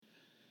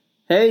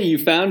Hey, you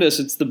found us.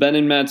 It's the Ben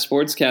and Matt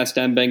Sportscast.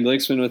 I'm Ben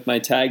Glicksman with my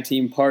tag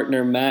team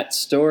partner, Matt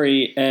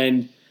Story.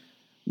 And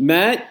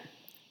Matt,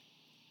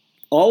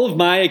 all of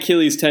my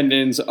Achilles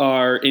tendons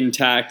are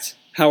intact.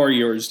 How are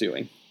yours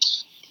doing?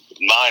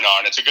 Mine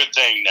aren't. It's a good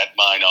thing that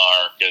mine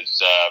are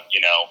because,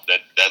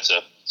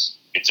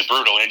 it's a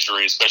brutal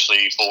injury,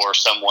 especially for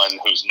someone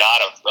who's not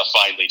a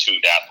finely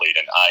tuned athlete,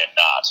 and I am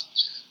not.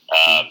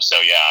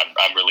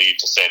 I'm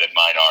relieved to say that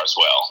mine are as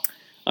well.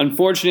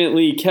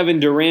 Unfortunately, Kevin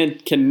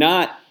Durant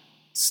cannot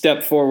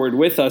step forward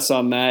with us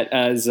on that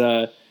as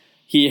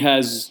he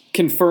has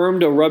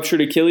confirmed a ruptured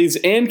Achilles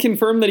and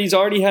confirmed that he's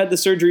already had the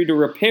surgery to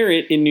repair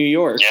it in New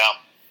York.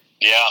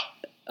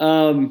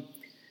 Yeah.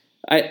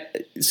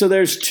 So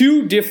there's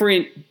two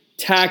different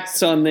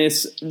tacts on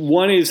this.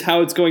 One is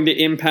how it's going to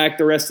impact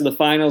the rest of the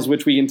finals,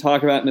 which we can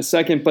talk about in a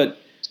second. But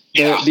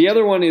the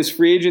other one is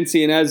free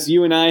agency. And as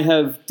you and I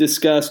have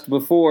discussed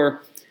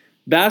before,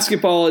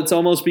 basketball, it's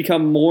almost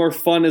become more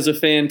fun as a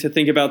fan to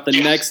think about the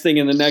next thing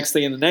and the next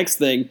thing and the next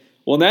thing.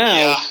 Well,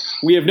 now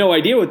we have no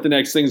idea what the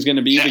next thing is going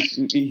to be,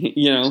 which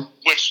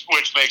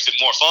makes it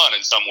more fun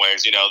in some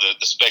ways.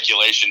 The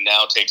speculation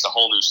now takes a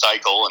whole new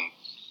cycle. And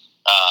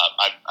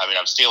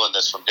I'm stealing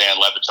this from Dan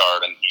Le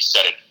Batard, and he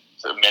said it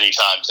many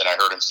times, and I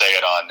heard him say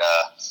it on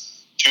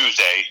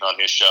Tuesday on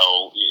his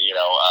show.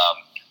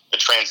 The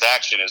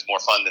transaction is more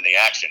fun than the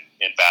action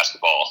in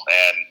basketball,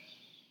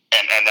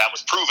 and that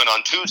was proven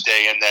on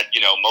Tuesday. And that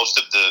most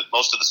of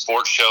the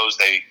sports shows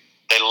they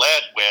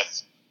led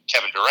with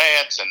Kevin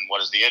Durant and what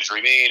does the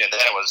injury mean, and then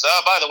it was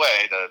by the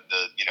way the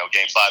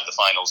Game 5 of the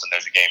finals, and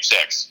there's a Game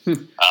 6.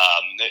 And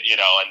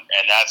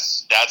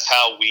that's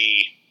how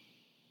we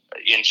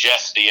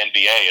ingest the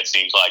NBA. It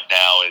seems like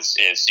now is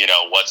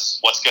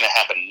what's going to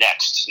happen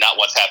next, not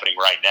what's happening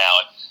right now.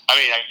 I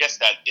mean, I guess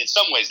that in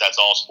some ways that's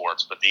all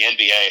sports, but the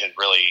NBA has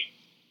really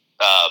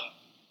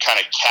kind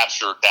of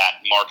captured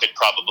that market,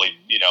 probably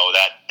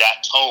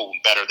that tone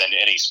better than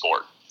any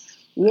sport.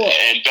 Well,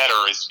 and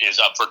better is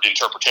up for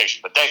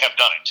interpretation, but they have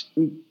done it.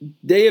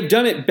 They have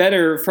done it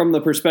better from the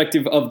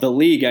perspective of the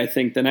league, I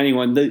think, than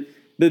anyone.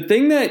 The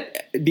thing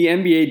that the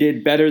NBA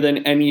did better than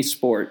any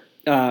sport,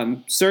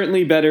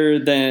 certainly better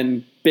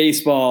than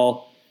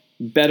baseball,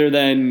 better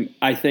than,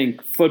 I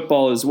think,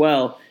 football as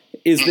well,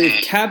 is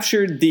they've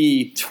captured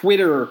the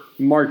Twitter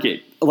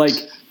market. Like,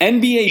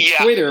 NBA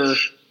Twitter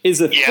is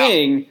a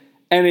thing,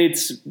 and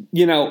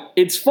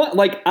it's fun.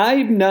 Like,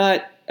 I'm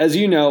not, as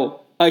you know,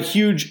 a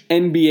huge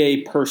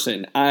NBA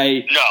person.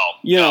 I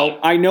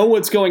know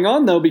what's going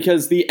on, though,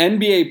 because the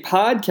NBA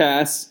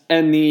podcasts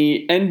and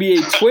the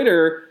NBA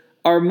Twitter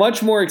are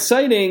much more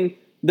exciting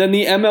than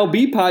the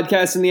MLB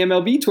podcast and the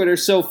MLB Twitter.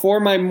 So for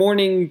my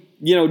morning,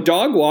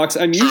 dog walks,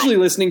 I'm usually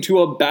listening to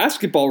a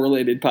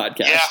basketball-related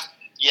podcast.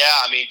 Yeah.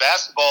 I mean,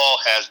 basketball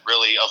has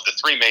really, of the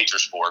three major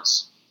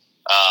sports,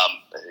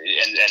 and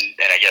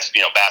I guess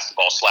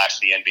basketball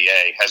 / the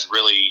NBA has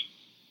really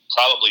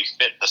probably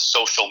fit the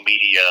social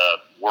media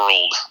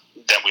world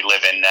that we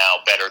live in now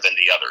better than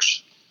the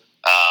others.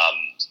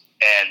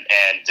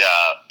 And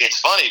it's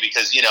funny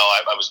because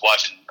I was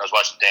watching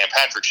Dan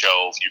Patrick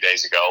show a few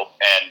days ago,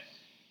 and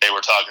they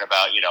were talking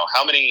about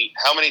how many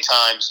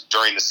times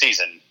during the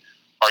season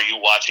are you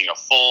watching a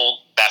full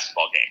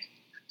basketball game?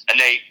 And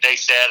they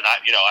said, and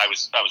I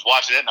was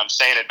watching it, and I'm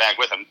saying it back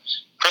with them.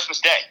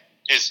 Christmas Day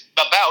is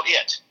about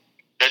it.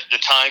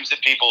 The times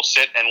that people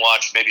sit and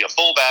watch maybe a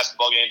full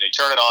basketball game, they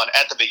turn it on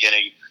at the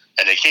beginning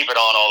and they keep it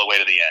on all the way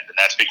to the end. And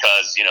that's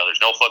because, there's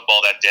no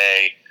football that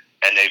day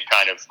and they've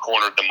kind of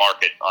cornered the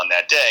market on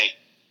that day.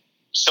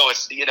 So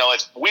it's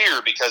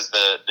weird because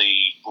the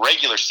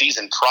regular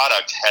season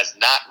product has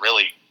not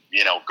really,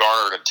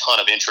 garnered a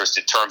ton of interest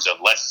in terms of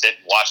let's sit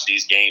and watch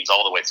these games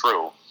all the way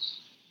through.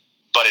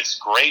 But it's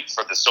great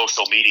for the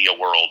social media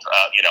world,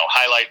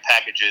 highlight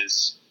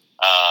packages.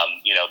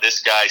 This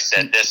guy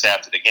said this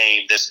after the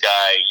game. This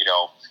guy,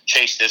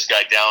 chased this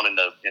guy down in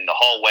the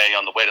hallway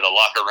on the way to the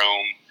locker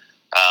room.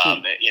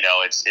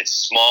 It's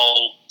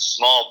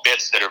small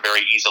bits that are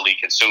very easily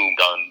consumed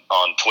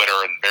on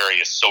Twitter and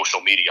various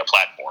social media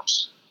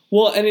platforms.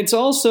 Well, and it's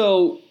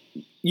also,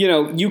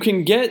 you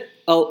can get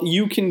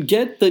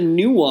the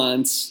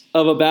nuance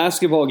of a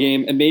basketball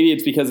game, and maybe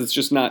it's because it's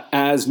just not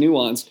as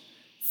nuanced,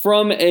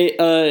 from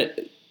a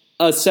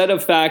set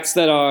of facts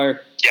that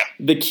are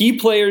the key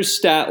player's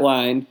stat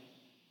line,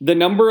 the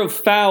number of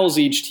fouls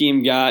each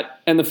team got,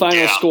 and the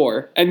final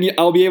score. And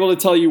I'll be able to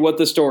tell you what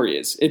the story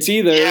is. It's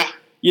either,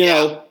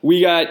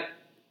 we got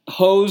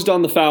hosed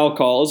on the foul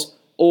calls,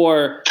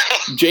 or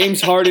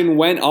James Harden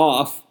went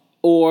off,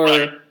 or,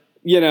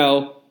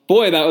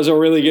 boy, that was a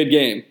really good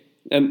game.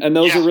 And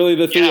those are really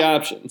the three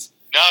options.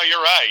 No,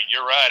 you're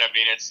right. I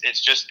mean, it's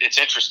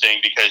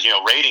interesting because,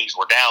 ratings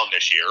were down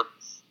this year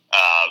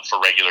for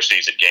regular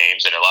season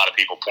games, and a lot of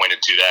people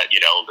pointed to that,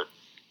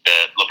 the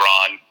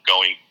LeBron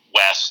going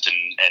west,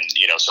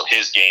 and so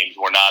his games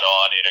were not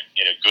on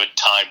in a good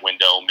time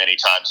window many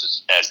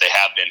times as they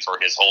have been for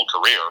his whole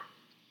career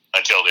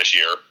until this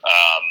year.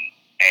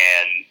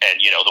 And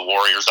the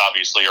Warriors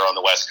obviously are on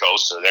the West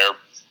Coast, so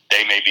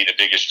they may be the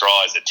biggest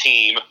draw as a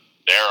team.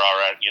 They're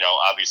already,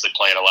 obviously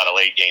playing a lot of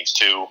late games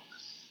too.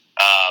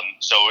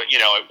 So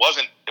it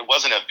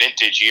wasn't a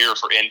vintage year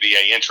for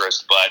NBA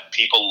interest, but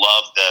people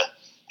love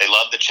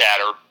the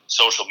chatter.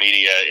 Social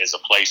media is a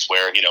place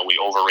where we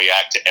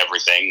overreact to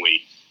everything.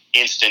 We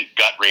instant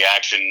gut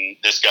reaction.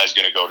 This guy's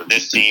going to go to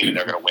this team and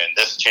they're going to win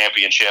this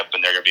championship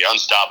and they're going to be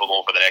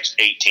unstoppable for the next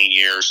 18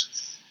 years.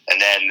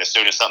 And then as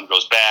soon as something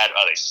goes bad,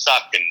 they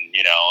suck, and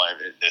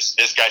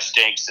this guy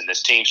stinks, and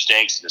this team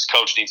stinks, and this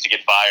coach needs to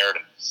get fired.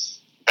 And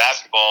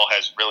basketball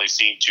has really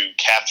seemed to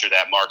capture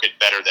that market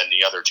better than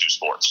the other two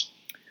sports.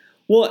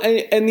 Well,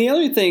 and the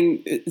other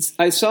thing is,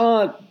 I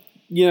saw,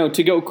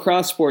 to go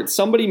cross sports,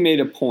 somebody made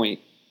a point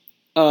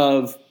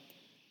of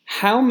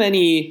how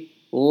many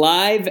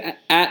live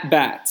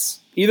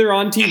at-bats, either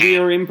on TV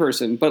or in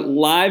person, but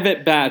live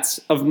at-bats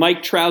of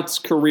Mike Trout's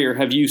career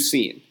have you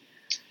seen?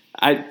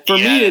 For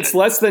me, it's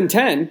less than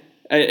 10.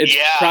 It's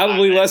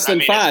probably less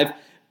than 5.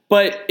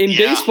 But in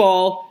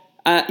baseball,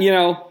 I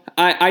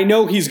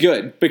know he's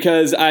good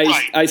because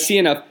I see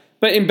enough.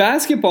 But in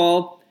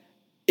basketball,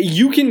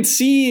 you can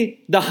see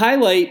the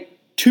highlight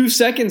 2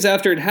 seconds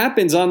after it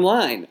happens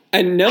online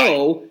and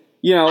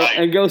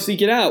and go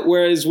seek it out.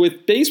 Whereas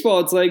with baseball,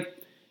 it's like,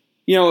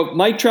 if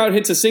Mike Trout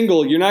hits a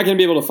single, you're not going to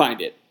be able to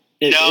find it.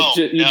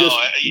 Agreed.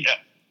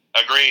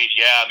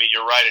 Yeah,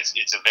 you're right.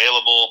 It's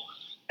available.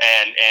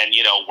 And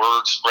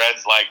word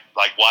spreads like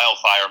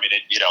wildfire.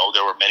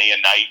 There were many a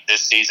night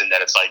this season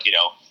that it's like, you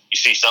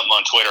see something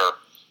on Twitter,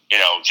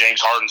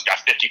 James Harden's got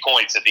 50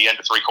 points at the end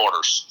of 3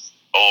 quarters.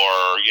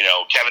 Or,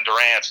 Kevin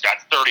Durant's got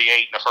 38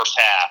 in the first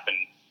half. And,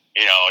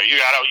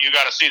 you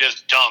gotta see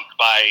this dunk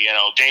by,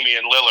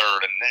 Damian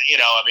Lillard. And,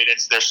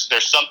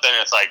 there's something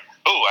that's like,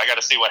 oh, I got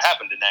to see what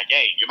happened in that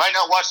game. You might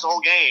not watch the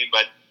whole game,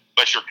 but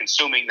you're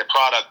consuming the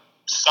product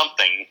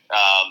something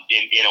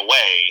in a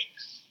way.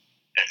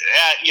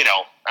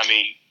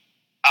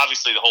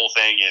 Obviously the whole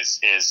thing is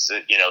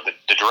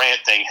the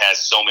Durant thing has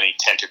so many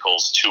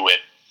tentacles to it,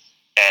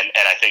 and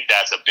I think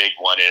that's a big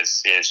one.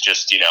 Is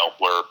just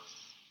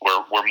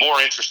we're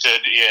more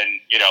interested in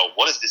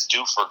what does this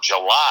do for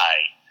July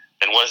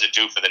than what does it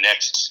do for the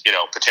next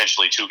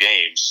potentially 2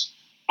 games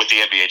with the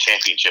NBA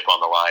championship on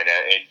the line,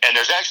 and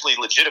there's actually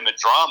legitimate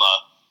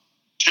drama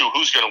to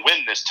who's going to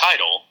win this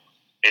title.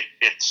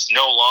 It's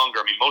no longer.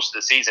 Most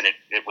of the season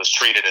it was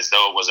treated as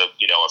though it was a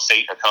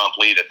fait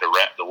accompli that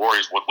the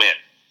Warriors would win.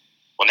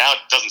 Well, now it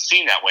doesn't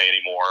seem that way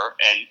anymore,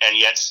 and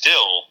yet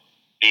still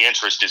the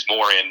interest is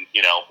more in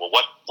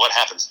what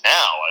happens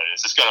now?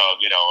 Is this going to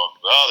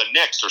the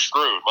Knicks are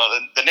screwed? Well,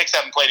 the Knicks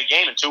haven't played a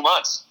game in 2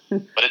 months,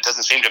 but it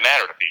doesn't seem to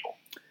matter to people.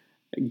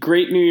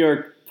 Great New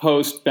York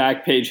Post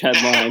back page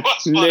headline: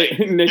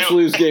 Knicks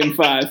lose Game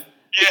 5. Yeah,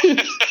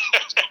 it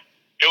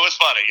was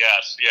funny.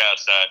 Yes.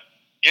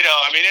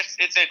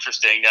 It's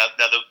interesting. Now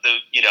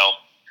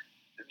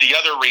the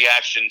other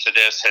reaction to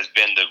this has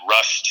been the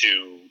rush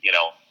to,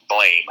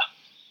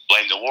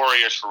 blame the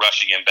Warriors for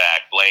rushing him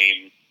back,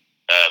 blame,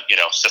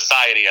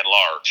 society at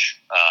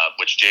large,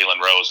 which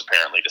Jalen Rose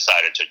apparently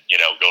decided to,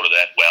 go to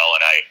that well.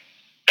 And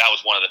that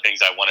was one of the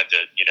things I wanted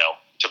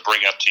to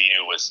bring up to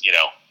you was,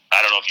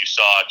 I don't know if you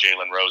saw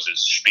Jalen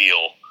Rose's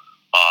spiel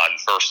on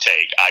First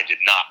Take. I did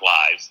not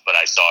live, but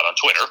I saw it on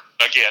Twitter.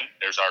 Again,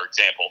 there's our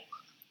example.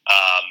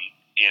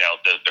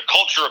 The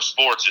culture of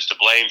sports is to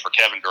blame for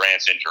Kevin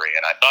Durant's injury.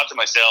 And I thought to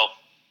myself,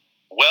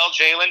 well,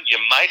 Jalen, you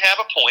might have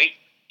a point,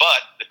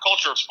 but the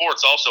culture of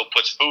sports also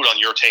puts food on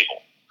your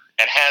table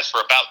and has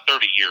for about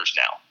 30 years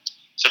now.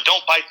 So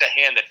don't bite the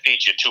hand that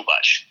feeds you too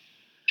much.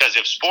 Because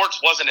if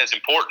sports wasn't as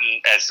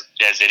important as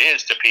it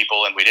is to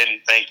people and we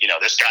didn't think,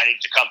 this guy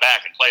needs to come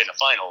back and play in the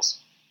finals,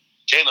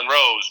 Jalen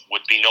Rose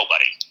would be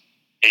nobody.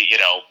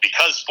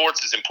 Because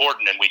sports is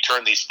important and we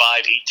turn these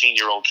 5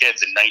 18-year-old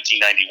kids in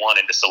 1991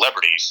 into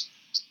celebrities,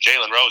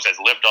 Jalen Rose has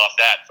lived off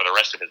that for the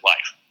rest of his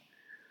life.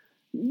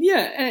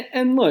 Yeah,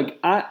 and look,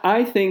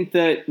 I think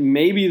that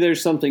maybe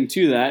there's something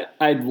to that.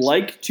 I'd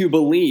like to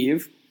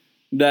believe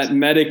that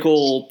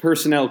medical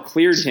personnel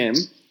cleared him.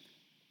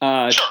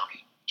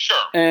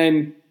 Sure.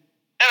 And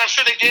I'm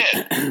sure they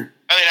did.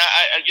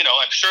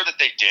 I'm sure that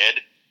they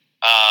did.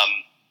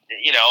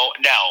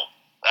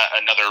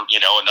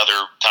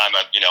 Another time,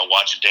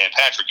 watching Dan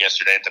Patrick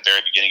yesterday at the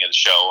very beginning of the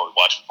show, I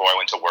watched before I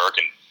went to work,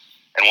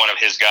 and one of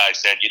his guys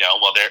said,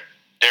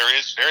 there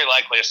is very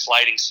likely a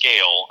sliding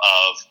scale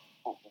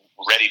of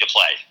ready to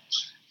play.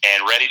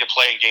 And ready to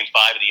play in Game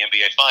 5 of the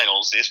NBA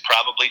Finals is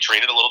probably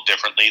treated a little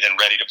differently than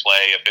ready to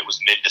play if it was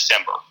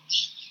mid-December.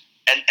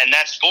 And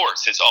that's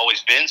sports. It's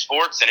always been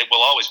sports, and it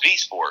will always be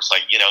sports.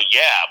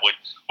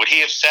 Would he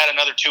have sat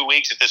another 2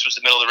 weeks if this was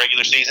the middle of the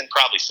regular season?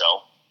 Probably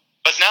so.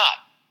 But it's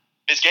not.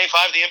 It's Game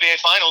 5 of the NBA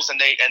Finals, and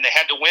they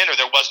had to win or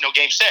there was no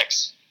Game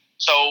 6.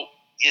 So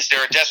is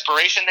there a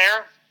desperation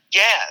there?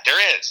 Yeah, there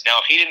is. Now,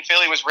 if he didn't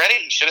feel he was ready,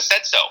 he should have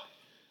said so.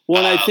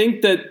 Well, I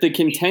think that the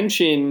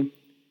contention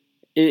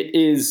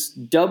is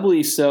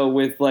doubly so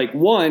with,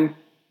 one,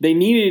 they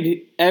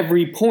needed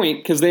every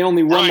point because they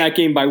only won that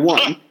game by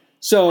 1.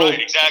 So, right,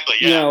 exactly,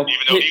 yeah. Even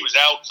though he was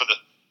out for the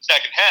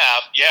second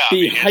half, yeah.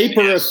 The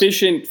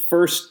hyper-efficient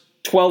first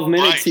 12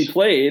 minutes he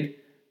played,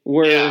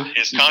 were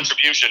his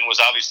contribution was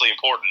obviously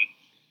important.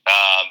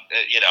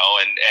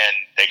 And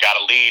they got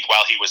a lead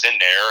while he was in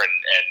there, and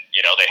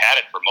they had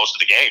it for most of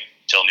the game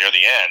till near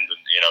the end. And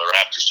the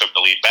Raptors took the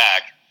lead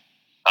back.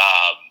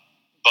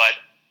 But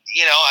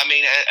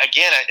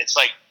again, it's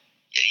like,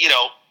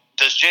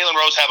 does Jalen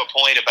Rose have a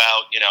point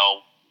about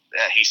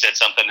he said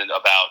something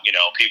about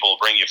people will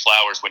bring you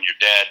flowers when you're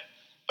dead,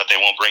 but they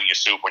won't bring you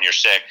soup when you're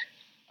sick.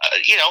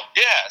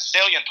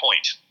 Salient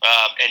point.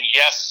 And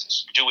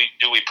yes, do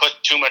we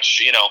put too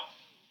much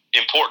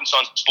importance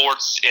on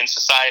sports in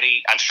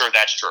society? I'm sure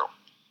that's true.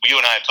 You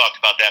and I have talked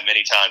about that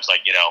many times.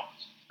 Like,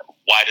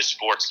 why does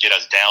sports get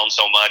us down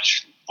so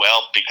much?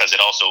 Well, because it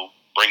also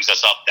brings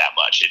us up that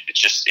much.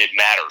 It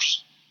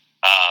matters.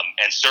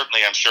 And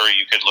certainly I'm sure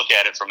you could look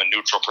at it from a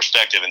neutral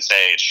perspective and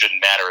say it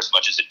shouldn't matter as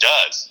much as it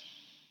does.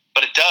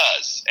 But it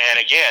does. And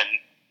again,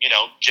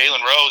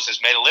 Jalen Rose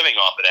has made a living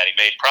off of that. He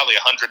made probably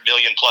 $100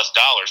 million+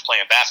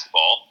 playing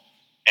basketball.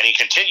 And he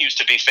continues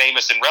to be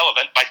famous and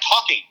relevant by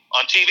talking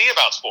on TV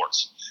about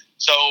sports.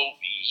 So,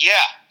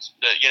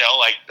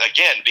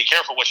 again, be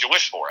careful what you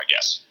wish for, I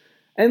guess.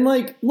 And,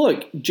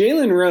 look,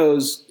 Jalen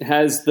Rose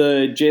has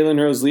the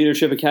Jalen Rose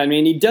Leadership Academy,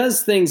 and he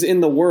does things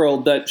in the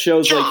world that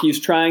shows like he's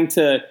trying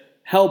to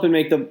help and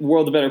make the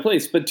world a better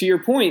place. But to your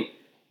point,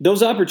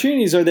 those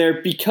opportunities are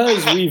there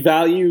because we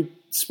value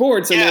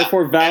sports and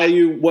therefore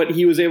value what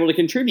he was able to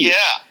contribute. Yeah.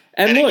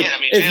 And look,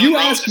 again, if Jalen you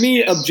ask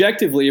me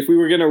objectively, if we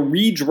were going to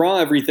redraw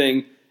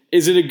everything,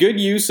 is it a good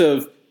use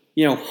of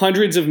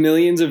hundreds of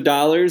millions of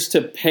dollars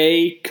to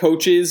pay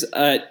coaches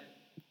at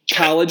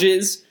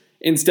colleges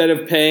instead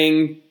of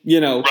paying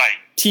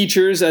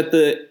teachers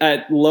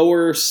at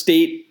lower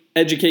state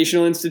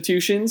educational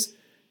institutions?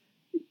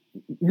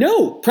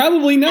 No,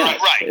 probably not.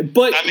 Right.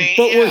 But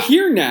we're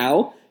here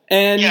now,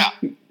 and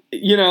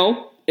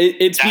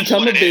it's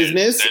become a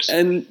business,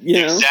 and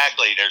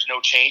exactly. There's no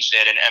change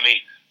in it, and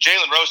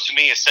Jalen Rose to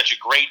me is such a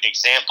great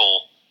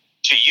example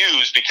to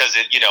use because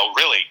it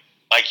really.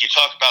 Like you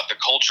talk about the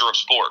culture of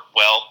sport.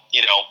 Well,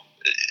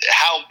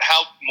 how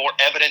more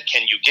evident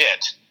can you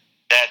get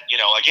that,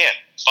 again,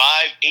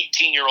 5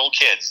 18-year-old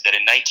kids that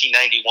in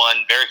 1991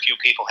 very few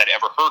people had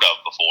ever heard of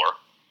before,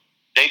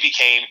 they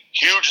became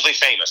hugely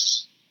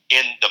famous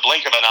in the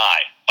blink of an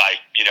eye by,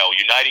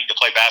 uniting to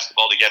play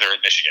basketball together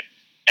at Michigan.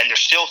 And they're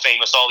still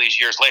famous all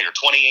these years later.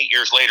 28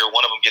 years later,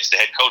 one of them gets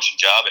the head coaching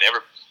job, and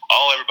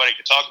all everybody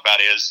can talk about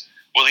is,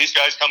 will these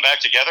guys come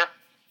back together?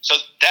 So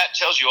that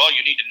tells you all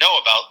you need to know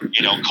about,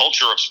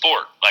 culture of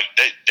sport. Like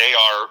they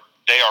are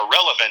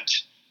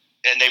relevant,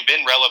 and they've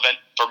been relevant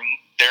for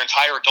their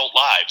entire adult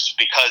lives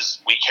because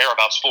we care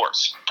about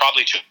sports.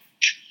 Probably too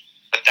much,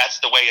 but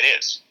that's the way it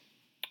is.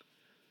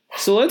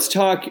 So let's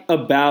talk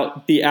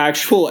about the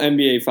actual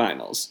NBA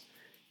Finals.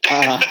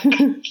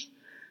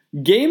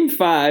 Game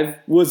 5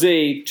 was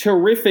a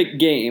terrific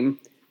game.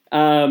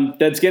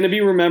 That's going to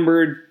be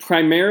remembered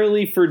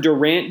primarily for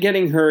Durant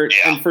getting hurt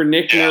and for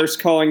Nick Nurse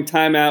calling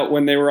timeout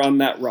when they were on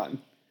that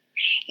run.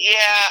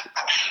 Yeah,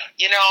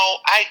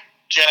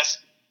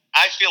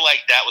 I feel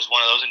like that was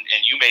one of those,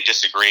 and you may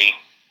disagree.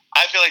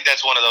 I feel like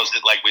that's one of those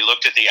that, we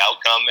looked at the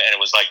outcome, and it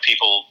was like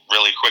people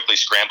really quickly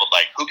scrambled,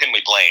 who can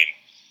we blame?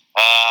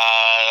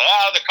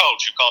 The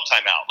coach who called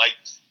timeout.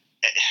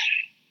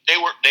 They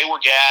were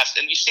gassed,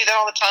 and you see that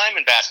all the time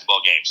in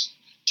basketball games.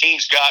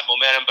 Teams got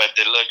momentum, but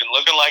they're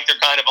looking like they're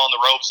kind of on the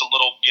ropes a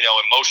little,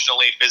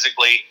 emotionally,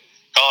 physically.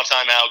 Call a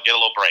timeout, get a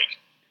little break.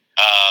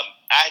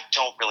 I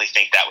don't really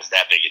think that was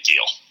that big a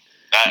deal.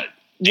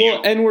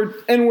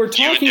 We're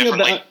talking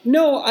about.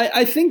 No,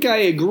 I think I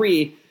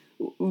agree.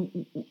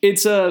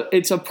 It's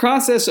a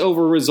process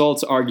over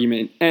results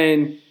argument,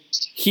 and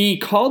he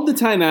called the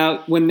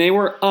timeout when they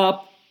were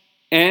up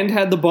and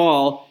had the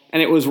ball,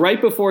 and it was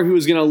right before he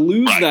was going to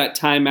lose that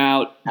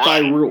timeout by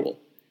rule.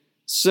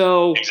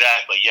 So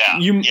exactly,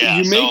 you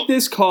make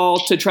this call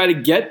to try to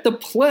get the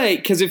play,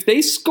 because if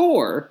they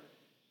score,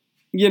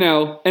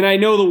 and I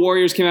know the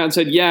Warriors came out and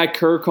said,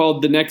 Kerr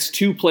called the next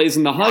 2 plays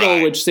in the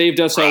huddle, which saved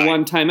us our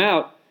one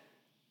timeout.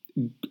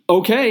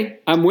 Okay,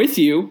 I'm with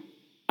you.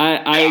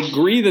 I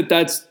agree that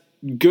that's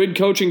good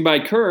coaching by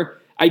Kerr.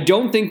 I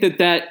don't think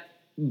that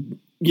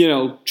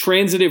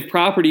transitive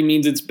property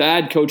means it's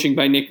bad coaching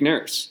by Nick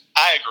Nurse.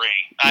 I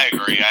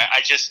agree.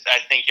 I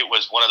think it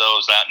was one of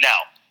those.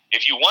 Now,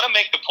 if you want to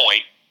make the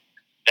point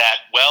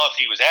that, if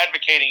he was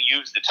advocating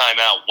use the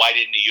timeout, why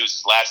didn't he use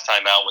his last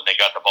timeout when they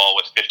got the ball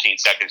with 15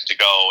 seconds to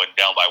go and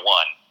down by 1?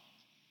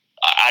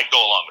 I'd go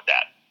along with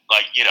that.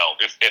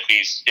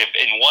 If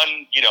in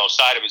one,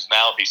 side of his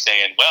mouth he's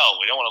saying,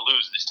 we don't want to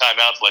lose these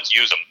timeouts, let's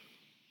use them.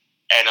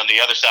 And on the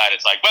other side,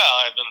 it's I'm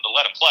going to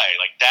let him play.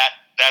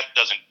 That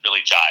doesn't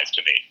really jive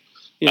to me.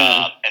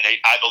 Yeah. And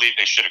I believe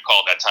they should have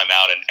called that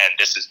timeout. And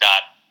this is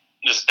not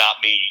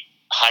me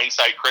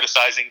hindsight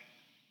criticizing.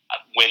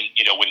 When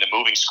the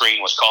moving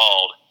screen was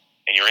called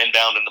and you're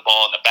inbounding the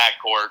ball in the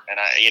backcourt, and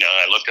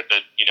I looked at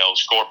the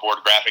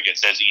scoreboard graphic, it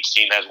says each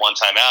team has 1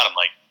 timeout. I'm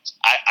like,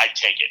 I'd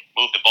take it.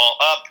 Move the ball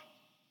up,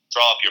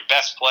 draw up your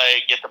best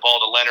play, get the ball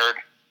to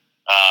Leonard,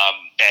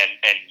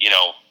 and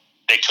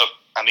they took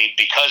I mean,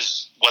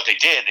 because what they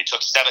did, they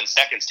took 7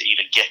 seconds to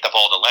even get the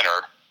ball to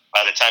Leonard.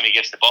 By the time he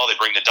gets the ball, they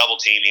bring the double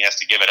team. He has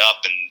to give it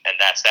up, and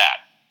that's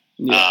that.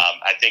 Yeah.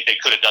 I think they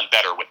could have done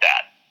better with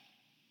that.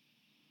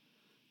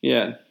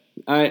 Yeah,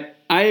 I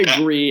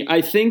agree.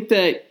 I think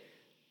that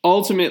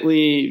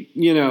ultimately,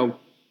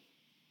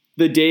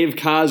 the Dave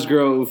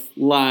Cosgrove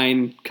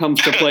line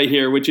comes to play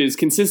here, which is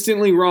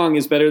consistently wrong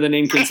is better than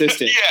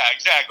inconsistent. Yeah,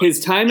 exactly.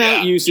 His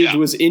timeout usage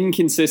was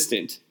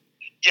inconsistent.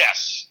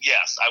 Yes.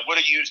 I would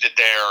have used it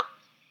there,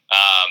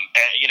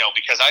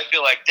 because I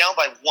feel like down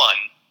by one,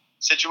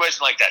 situation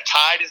like that,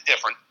 tied is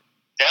different.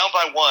 Down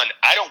by one,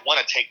 I don't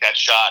want to take that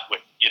shot with,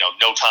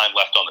 no time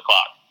left on the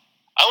clock.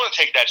 I want to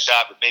take that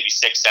shot with maybe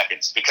 6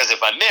 seconds, because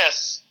if I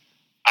miss,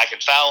 I can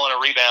foul on a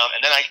rebound,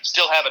 and then I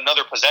still have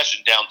another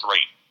possession down 3.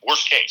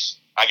 Worst case,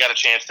 I got a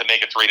chance to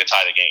make a 3 to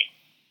tie the game.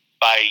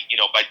 By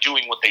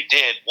doing what they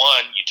did,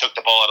 one, you took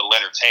the ball out of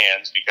Leonard's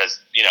hands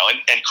because,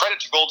 and credit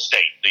to Gold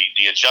State,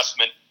 the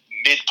adjustment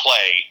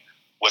mid-play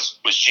was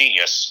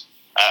genius.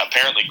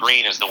 Apparently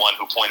Green is the one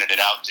who pointed it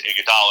out to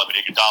Iguodala, but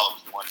Iguodala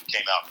was the one who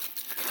came out,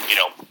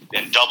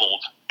 and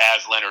doubled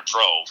as Leonard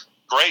drove.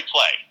 Great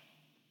play.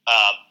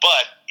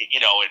 But,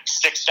 in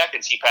 6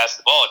 seconds he passed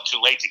the ball. It's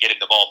too late to get him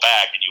the ball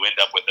back, and you end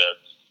up with a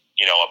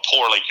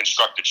poorly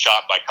constructed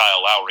shot by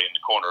Kyle Lowry in the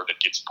corner that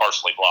gets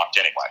partially blocked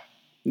anyway.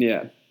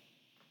 Yeah.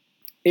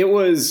 It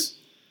was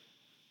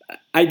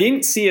 – I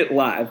didn't see it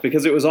live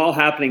because it was all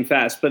happening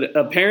fast, but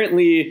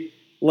apparently,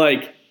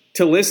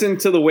 to listen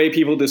to the way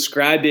people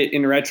described it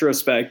in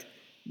retrospect,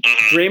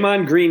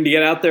 Draymond Green, to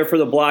get out there for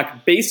the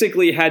block,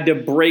 basically had to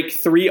break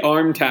 3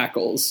 arm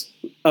tackles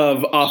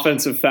of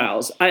offensive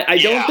fouls. I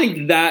don't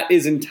think that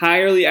is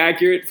entirely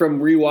accurate from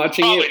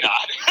rewatching it. Probably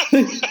not.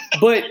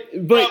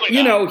 but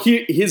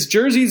his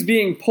jersey's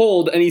being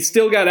pulled, and he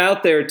still got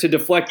out there to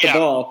deflect the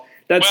ball.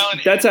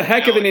 That's a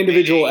heck of an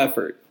individual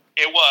effort.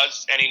 It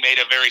was, and he made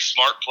a very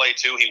smart play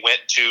too. He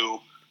went to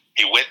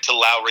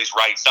Lowry's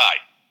right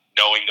side,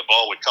 knowing the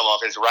ball would come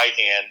off his right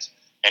hand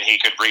and he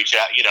could reach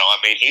out.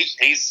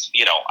 He's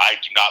I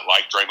do not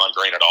like Draymond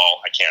Green at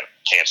all. I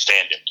can't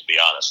stand him, to be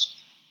honest.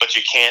 But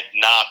you can't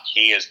knock.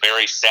 He is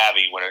very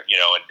savvy and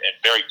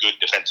very good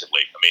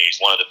defensively. I mean, he's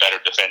one of the better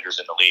defenders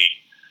in the league,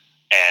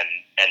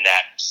 and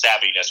that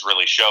savviness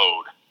really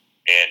showed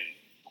in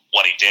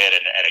what he did.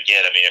 And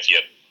again, I mean, if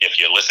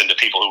you listen to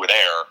people who were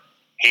there,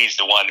 he's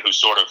the one who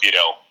sort of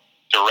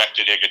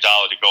directed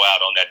Iguodala to go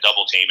out on that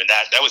double team, and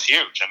that was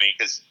huge. I mean,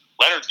 because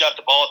Leonard's got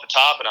the ball at the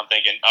top, and I'm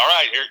thinking, all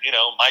right, here,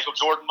 Michael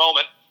Jordan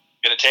moment.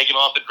 Going to take him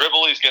off the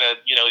dribble. He's going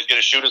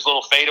to shoot his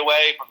little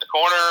fadeaway from the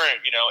corner,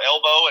 and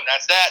elbow, and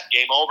that's that.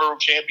 Game over,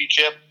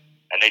 championship.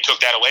 And they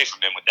took that away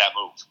from him with that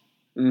move.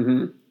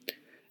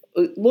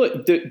 Mm-hmm.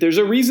 Look, there's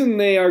a reason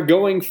they are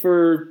going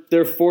for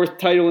their 4th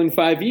title in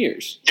 5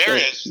 years. There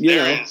is.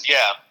 Yeah. I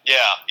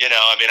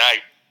mean,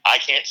 I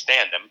can't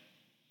stand them.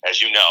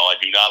 As you know, I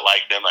do not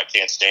like them. I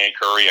can't stand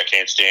Curry. I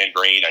can't stand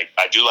Green.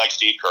 I do like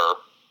Steve Kerr.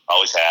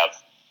 Always have.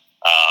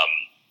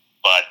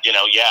 But,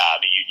 I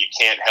mean, you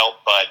can't help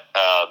but,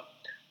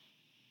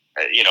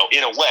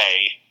 in a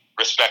way,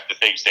 respect the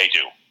things they do.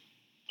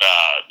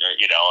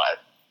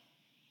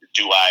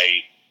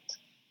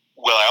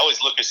 I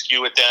always look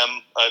askew at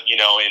them,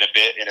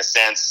 in a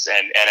sense,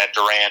 and at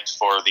Durant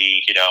for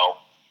the,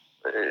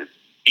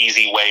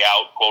 easy way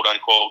out, quote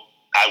unquote.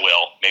 I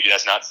will. Maybe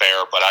that's not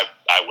fair, but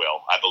I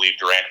will. I believe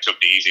Durant took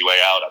the easy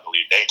way out. I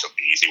believe they took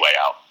the easy way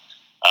out.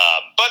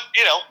 But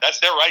that's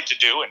their right to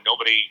do, and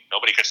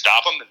nobody could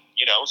stop them.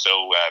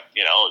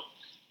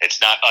 It's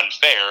not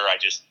unfair. I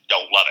just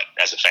don't love it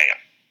as a fan.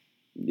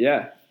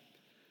 Yeah,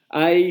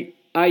 I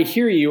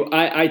hear you.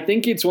 I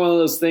think it's one of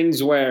those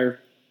things where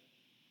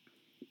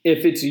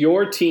if it's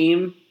your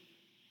team,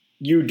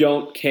 you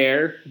don't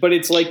care. But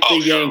it's like the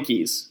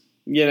Yankees,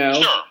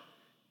 Sure.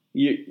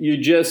 You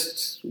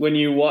just when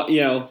you're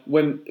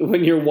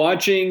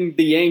watching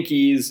the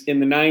Yankees in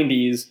the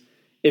 90s,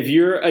 if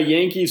you're a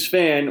Yankees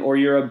fan or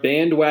you're a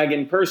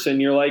bandwagon person,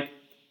 you're like,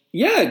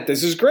 yeah,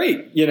 this is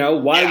great.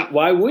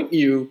 Why wouldn't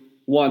you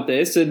want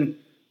this? And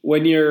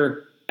when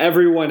you're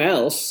everyone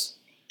else,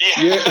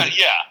 you're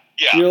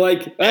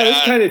like,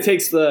 this kind of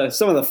takes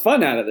some of the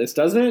fun out of this,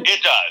 doesn't it?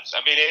 It does.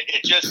 I mean,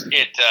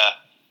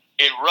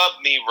 it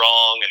rubbed me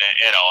wrong, and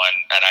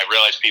I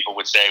realize people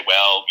would say,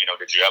 well,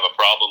 did you have a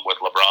problem with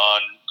LeBron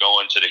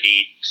going to the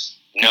Heat?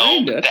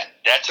 No,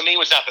 that to me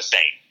was not the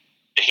same.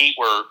 The Heat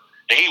were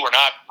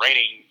not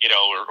reigning,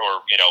 or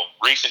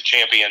recent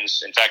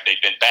champions. In fact,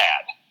 they'd been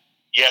bad.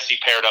 Yes, he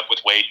paired up with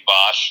Wade and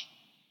Bosh,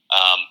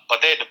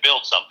 but they had to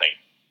build something.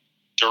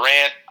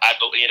 Durant,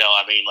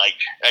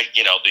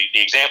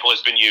 the example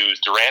has been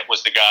used. Durant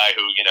was the guy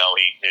who,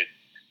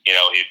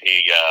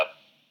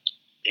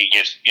 he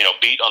gets,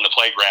 beat on the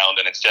playground,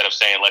 and instead of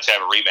saying, let's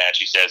have a rematch,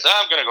 he says,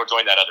 I'm going to go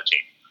join that other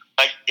team.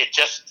 Like, it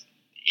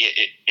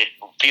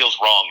feels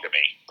wrong to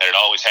me, and it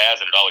always has,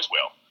 and it always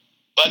will.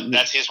 But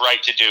that's his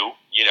right to do.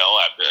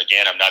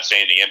 Again, I'm not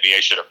saying the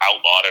NBA should have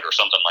outlawed it or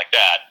something like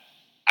that.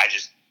 I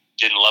just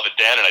didn't love it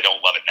then, and I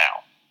don't love it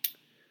now.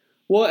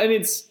 Well, and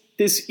it's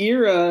this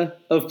era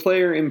of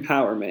player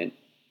empowerment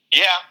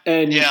Yeah.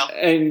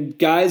 And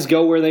guys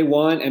go where they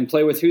want and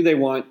play with who they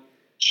want.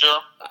 Sure.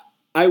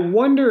 I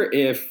wonder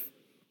if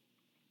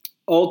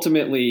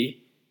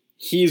ultimately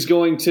he's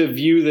going to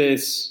view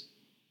this.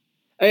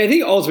 I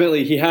think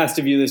ultimately he has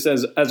to view this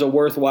as a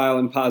worthwhile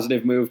and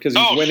positive move because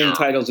he's winning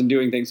titles and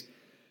doing things.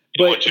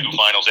 He won 2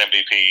 finals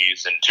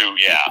MVPs and 2,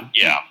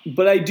 yeah.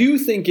 But I do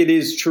think it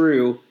is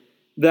true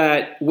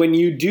that when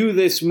you do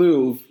this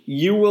move,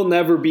 you will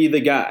never be the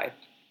guy.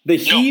 The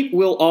Heat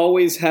will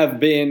always have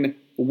been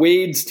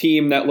Wade's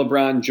team that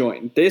LeBron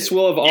joined. This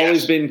will have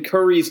always been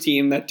Curry's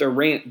team that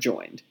Durant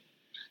joined.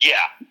 Yeah,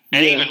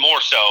 and even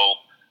more so,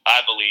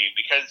 I believe,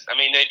 because, I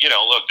mean,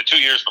 look, the 2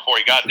 years before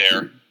he got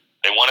there,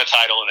 they won a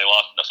title and they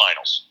lost in the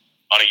finals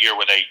on a year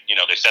where they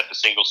set the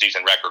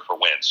single-season record for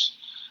wins.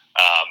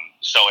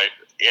 So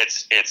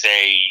it's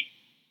a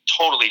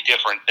totally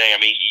different thing. I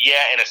mean,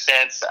 in a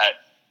sense,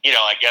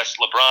 I guess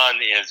LeBron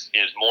is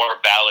more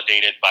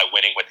validated by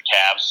winning with the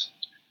Cavs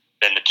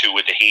than the 2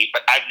 with the Heat.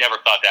 But I've never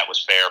thought that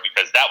was fair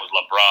because that was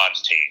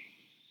LeBron's team.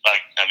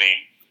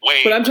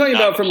 Wade. But I'm talking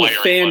about from the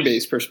fan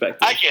base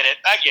perspective. I get it.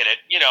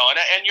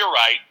 And you're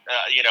right.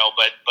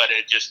 But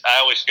it just, I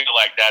always feel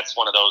like that's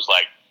one of those,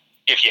 like,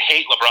 if you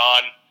hate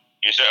LeBron,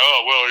 you say,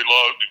 oh, well,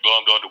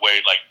 I'm going to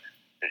Wade. Like,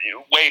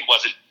 Wade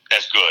wasn't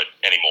as good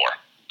anymore.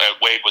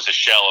 Wade was a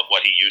shell of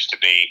what he used to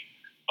be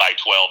by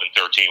 12 and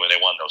 13 when they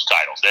won those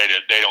titles.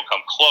 They don't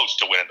come close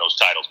to winning those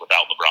titles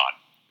without LeBron.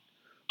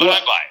 But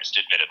I'm biased,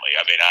 admittedly.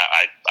 I mean,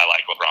 I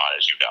like LeBron,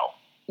 as you know.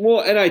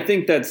 Well, and I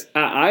think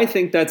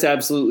that's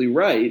absolutely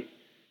right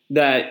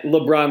that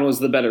LeBron was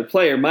the better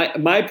player.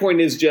 My point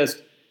is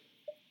just,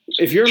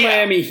 if you're a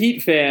Miami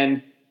Heat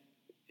fan,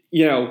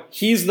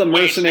 he's the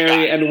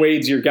mercenary and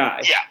Wade's your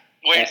guy. Yeah.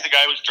 Wade's the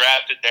guy who was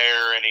drafted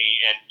there, and he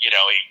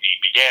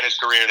began his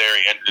career there.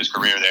 He ended his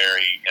career there.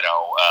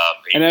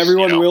 And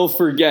everyone will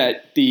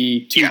forget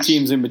the 2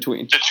 teams in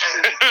between. The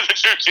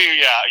 2 teams,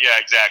 yeah,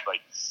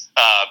 exactly.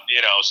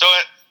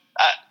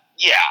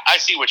 I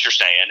see what you're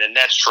saying, and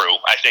that's true.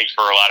 I think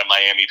for a lot of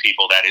Miami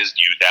people, that is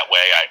viewed that way.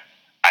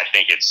 I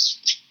think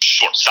it's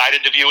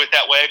short-sighted to view it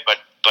that way, but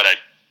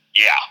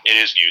it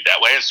is viewed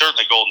that way. And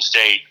certainly Golden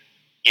State,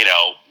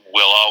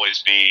 will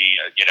always be,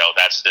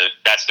 that's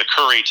the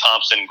Curry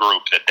Thompson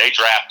group that they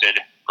drafted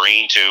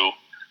Green to,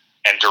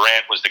 and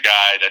Durant was the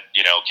guy that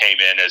came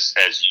in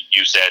as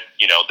you said,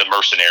 the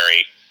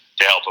mercenary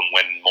to help him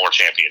win more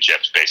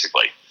championships,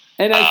 basically.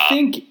 And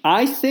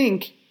I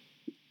think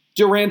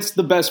Durant's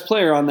the best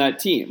player on that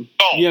team.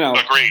 Oh,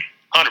 agreed,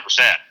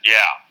 100%.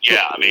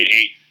 Yeah. I mean,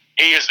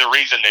 he is the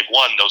reason they've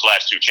won those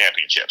last 2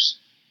 championships.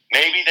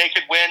 Maybe they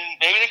could win.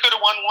 Maybe they could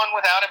have won one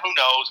without him. Who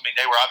knows? I mean,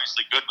 they were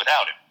obviously good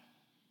without him,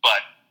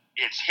 but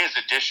it's his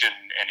addition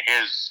and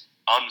his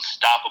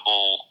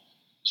unstoppable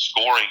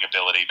scoring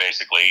ability,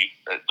 basically,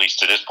 at least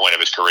to this point of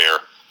his career,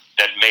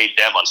 that made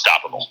them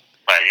unstoppable.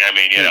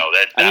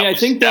 I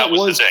think that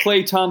was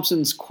Klay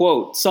Thompson's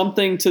quote,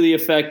 something to the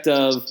effect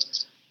of,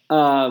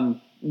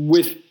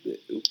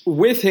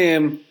 with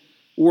him,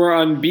 we're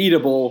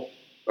unbeatable.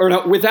 Or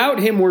no, without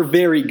him, we're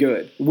very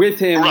good. With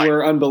him,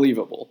 we're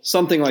unbelievable.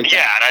 Something like that.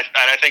 Yeah,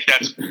 and I think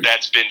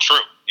that's been true.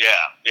 Yeah.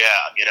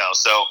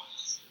 So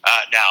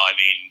now, I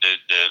mean,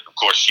 of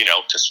course,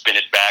 to spin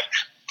it back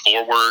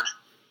forward,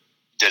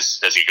 does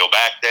he go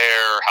back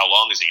there? How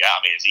long is he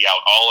out? I mean, is he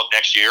out all of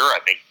next year? I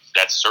think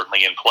that's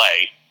certainly in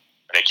play.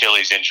 An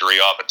Achilles injury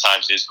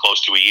oftentimes is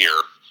close to a year,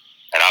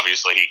 and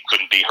obviously he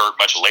couldn't be hurt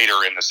much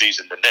later in the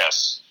season than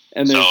this.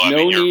 And there's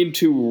no need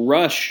to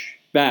rush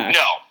back.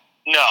 No.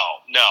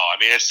 I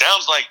mean, it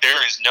sounds like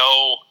there is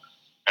no.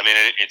 I mean,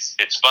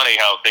 it's funny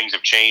how things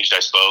have changed, I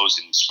suppose,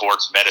 in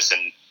sports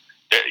medicine.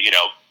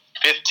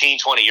 15,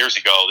 20 years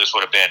ago, this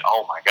would have been,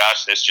 oh my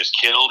gosh, this just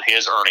killed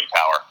his earning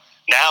power.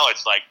 Now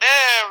it's like,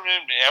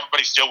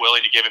 everybody's still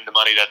willing to give him the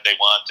money that they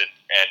want, and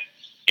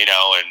he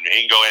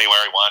can go anywhere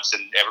he wants,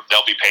 and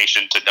they'll be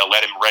patient, and they'll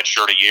let him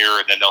redshirt a year,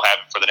 and then they'll have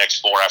him for the next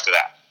 4 after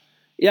that.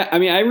 Yeah, I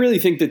mean, I really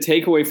think the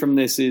takeaway from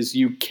this is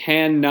you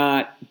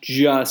cannot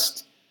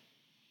just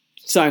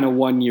sign a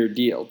 1-year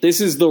deal. This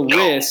is the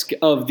risk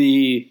of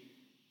the,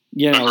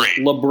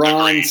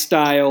 LeBron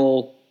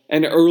style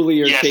and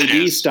earlier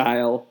KD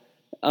style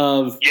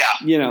of,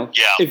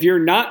 if you're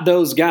not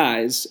those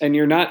guys and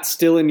you're not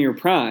still in your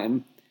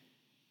prime,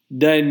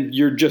 then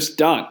you're just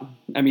done.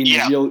 I mean,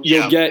 you'll be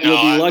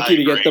lucky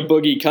to get the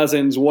Boogie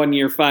Cousins 1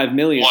 year, $5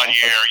 million. 1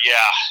 year,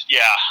 yeah.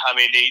 I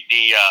mean,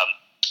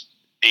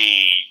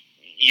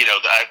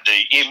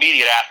 the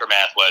immediate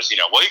aftermath was, you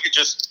could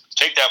just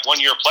take that 1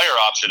 year player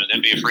option and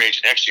then be a free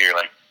agent next year.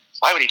 Like,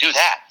 why would he do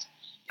that?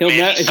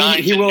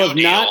 He will have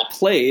not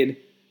played,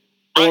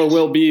 or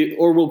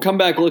will come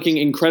back looking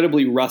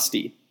incredibly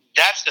rusty.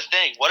 That's the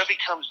thing. What if he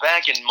comes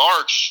back in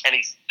March and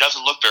he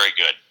doesn't look very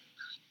good?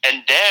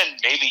 And then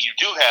maybe you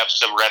do have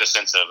some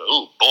reticence of,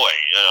 oh boy,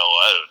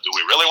 do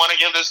we really want to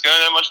give this guy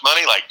that much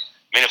money? Like,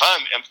 I mean,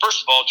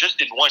 first of all, just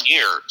in 1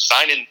 year,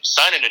 signing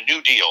a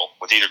new deal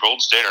with either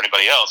Golden State or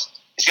anybody else,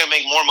 he's going to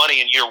make more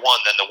money in year 1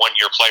 than the 1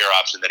 year player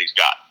option that he's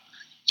got.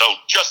 So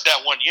just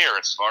that 1 year,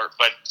 it's smart.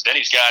 But then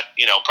he's got,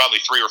 probably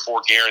 3 or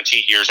 4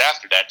 guaranteed years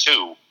after that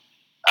too.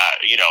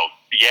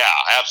 Yeah,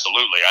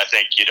 absolutely. I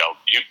think,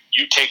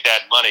 you take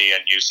that money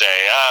and you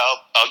say,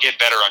 I'll get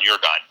better on your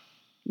dime.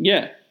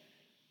 Yeah.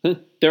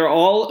 They're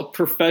all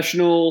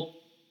professional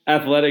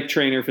athletic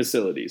trainer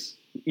facilities.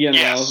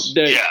 Yes.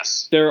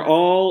 They're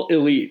all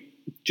elite.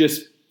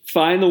 Just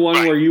find the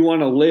one where you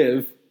want to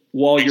live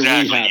while you're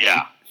rehabbing.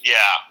 Yeah.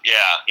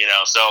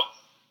 So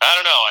I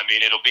don't know. I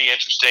mean, it'll be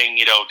interesting.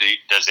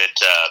 Does it,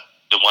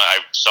 the one I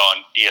saw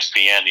on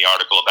ESPN, the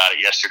article about it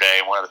yesterday,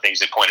 and one of the things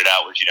they pointed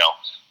out was,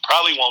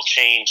 probably won't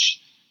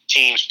change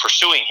teams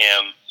pursuing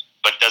him,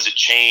 but does it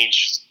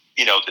change,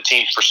 the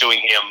teams pursuing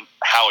him,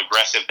 how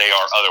aggressive they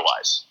are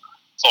otherwise?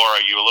 Or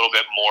are you a little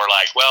bit more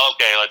like, well,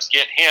 okay, let's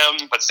get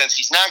him, but since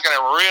he's not going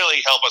to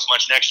really help us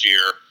much next year,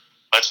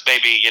 let's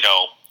maybe,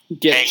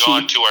 hang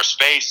on to our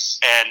space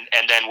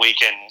and then we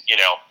can,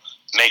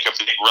 make a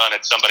big run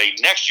at somebody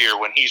next year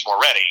when he's more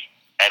ready,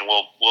 and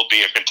we'll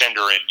be a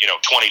contender in,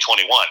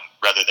 2021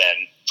 rather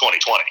than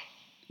 2020.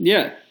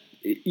 Yeah.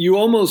 You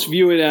almost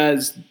view it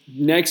as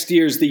next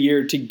year's the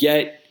year to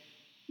get,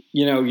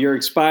 your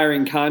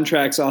expiring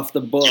contracts off the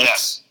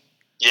books.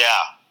 Yeah.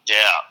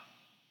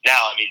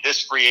 Now, I mean,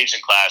 this free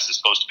agent class is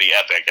supposed to be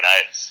epic, and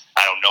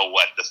I don't know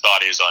what the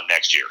thought is on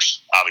next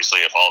year's.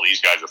 Obviously, if all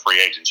these guys are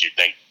free agents, you'd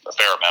think a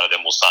fair amount of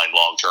them will sign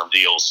long-term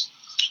deals.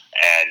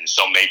 And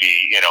so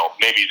maybe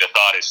the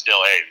thought is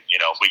still, hey,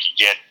 if we can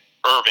get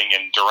Irving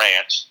and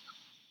Durant,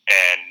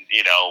 and,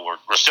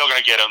 we're still going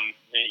to get them,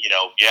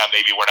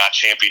 maybe we're not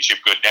championship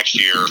good next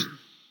year,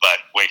 but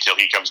wait till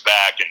he comes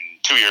back, and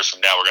 2 years from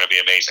now we're going to be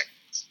amazing.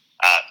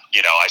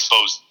 I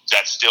suppose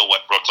that's still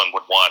what Brooklyn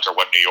would want or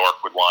what New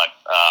York would want.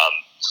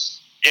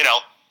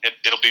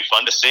 It'll be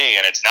fun to see,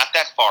 and it's not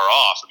that far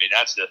off. I mean,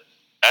 that's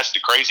the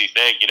crazy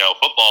thing.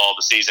 Football,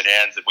 the season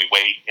ends, and we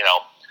wait,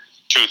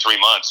 2-3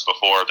 months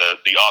before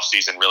the off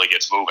season really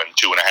gets moving.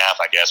 2.5,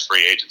 I guess,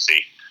 free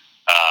agency.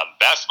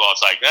 Basketball,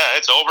 it's like,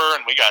 it's over,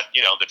 and we got,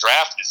 the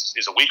draft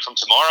is a week from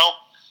tomorrow,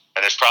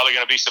 and there's probably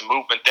going to be some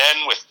movement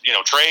then with,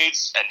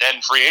 trades, and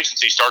then free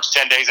agency starts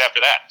 10 days after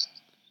that.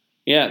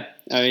 Yeah.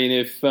 I mean,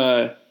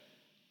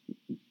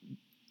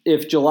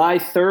 if July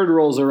 3rd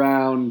rolls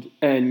around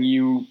and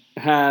you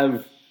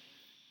have,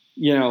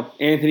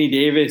 Anthony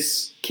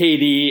Davis,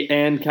 KD,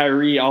 and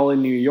Kyrie all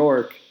in New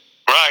York,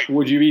 right?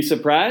 Would you be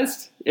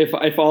surprised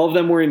if all of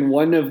them were in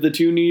one of the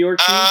two New York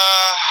teams?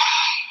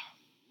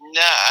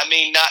 Nah, I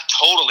mean, not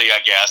totally, I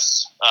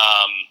guess.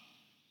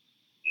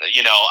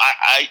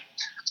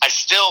 I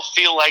still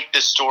feel like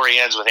this story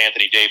ends with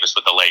Anthony Davis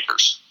with the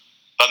Lakers.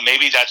 But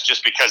maybe that's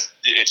just because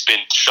it's been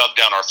shoved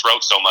down our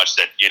throat so much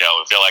that,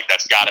 I feel like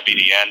that's got to be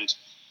the end.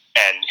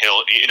 And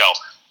he'll,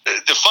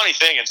 the funny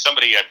thing, and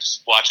somebody I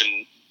was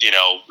watching,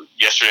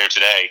 yesterday or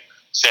today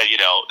said,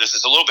 this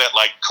is a little bit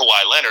like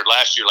Kawhi Leonard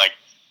last year. Like,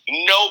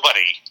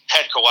 nobody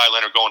had Kawhi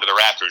Leonard going to the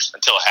Raptors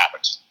until it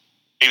happened.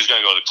 He was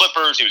going to go to the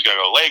Clippers. He was going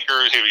to go to the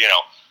Lakers. He was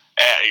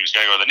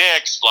going to go to the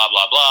Knicks, blah,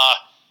 blah, blah.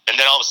 And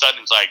then all of a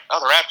sudden it's like,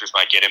 the Raptors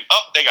might get him.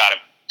 Oh, they got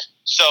him.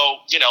 So,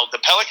 the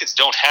Pelicans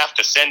don't have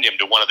to send him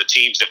to one of the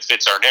teams that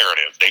fits our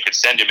narrative. They could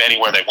send him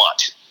anywhere they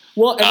want.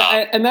 Well,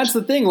 and that's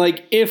the thing.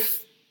 Like,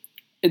 if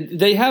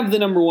they have the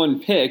number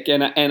one pick,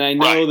 and I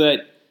know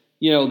that,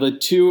 the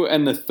 2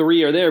 and the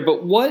 3 are there,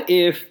 but what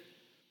if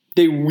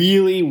they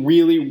really,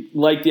 really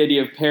like the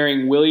idea of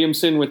pairing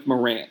Williamson with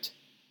Morant?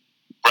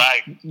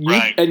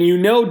 Right.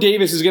 And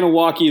Davis is going to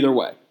walk either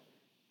way.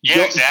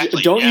 Yeah,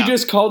 exactly. Don't you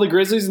just call the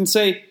Grizzlies and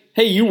say,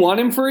 hey, you want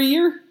him for a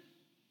year?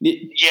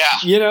 Yeah.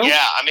 Yeah,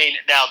 I mean,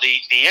 now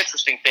the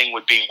interesting thing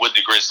would be, would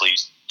the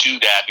Grizzlies do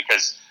that?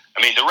 Because,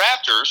 I mean, the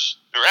Raptors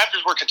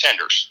were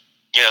contenders.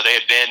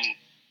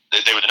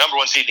 They were the number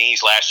one seed in the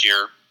East last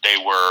year. They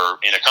were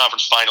in a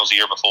conference finals the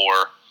year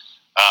before.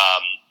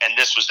 And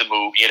this was the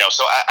move,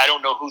 so I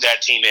don't know who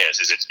that team is.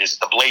 Is it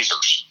the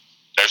Blazers?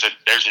 There's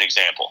an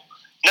example.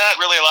 Not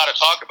really a lot of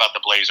talk about the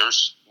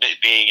Blazers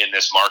being in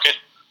this market,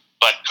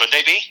 but could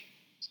they be?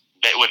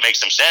 It would make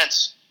some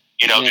sense.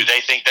 Do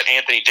they think that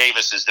Anthony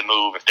Davis is the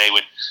move? If they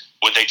would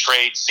they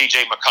trade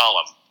C.J.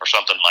 McCollum or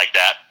something like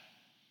that,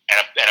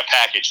 and a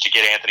package to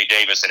get Anthony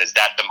Davis? And is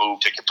that the move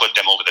to put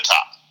them over the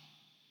top?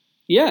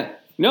 Yeah,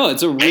 no,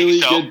 it's a really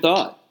good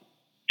thought.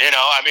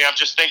 I mean, I'm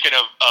just thinking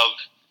of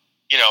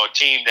a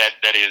team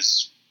that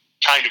is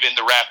kind of in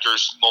the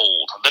Raptors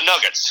mold. The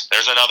Nuggets,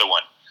 there's another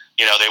one.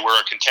 They were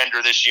a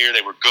contender this year.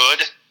 They were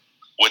good.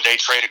 Would they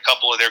trade a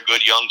couple of their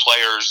good young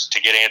players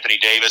to get Anthony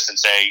Davis and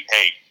say,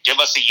 hey, give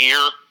us a year,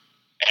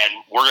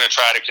 and we're going to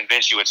try to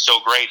convince you it's so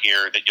great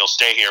here that you'll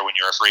stay here when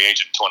you're a free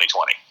agent in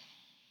 2020?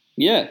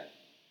 Yeah.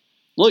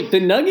 Look, the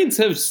Nuggets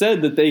have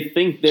said that they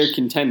think they're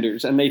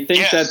contenders, and they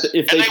think that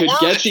if they could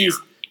get these,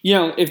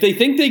 if they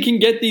think they can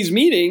get these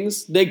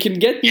meetings, they can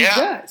get these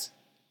guys.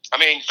 I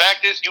mean,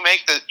 fact is, you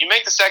make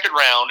the second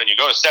round and you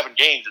go to 7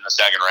 games in the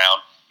second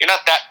round, you're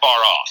not that far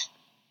off.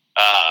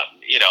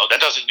 That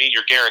doesn't mean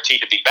you're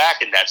guaranteed to be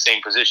back in that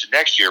same position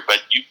next year, but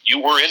you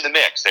were in the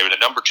mix. They were the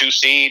number 2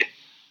 seed.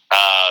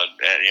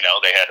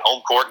 They had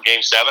home court in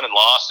Game 7 and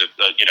lost a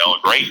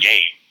great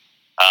game.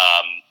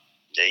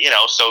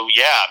 So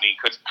yeah, I mean,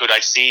 could I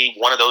see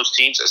one of those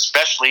teams,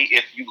 especially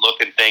if you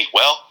look and think,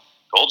 well,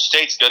 Golden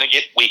State's going to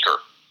get weaker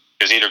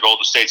because either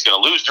Golden State's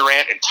going to lose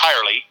Durant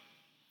entirely,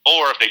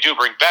 or if they do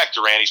bring back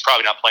Durant, he's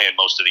probably not playing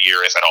most of the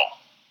year, if at all.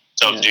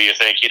 So do you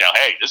think,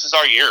 hey, this is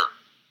our year.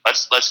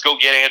 Let's go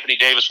get Anthony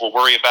Davis. We'll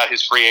worry about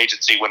his free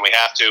agency when we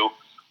have to,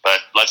 but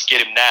let's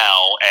get him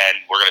now, and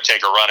we're going to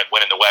take a run at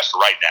winning the West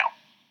right now.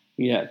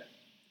 Yeah.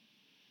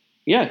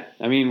 Yeah,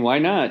 I mean, why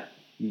not?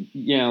 I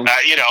mean,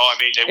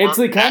 they it's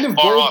the kind of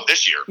far bold, off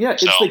this year. Yeah,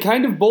 it's the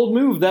kind of bold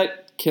move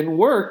that can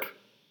work.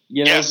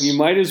 Yes. You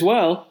might as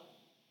well.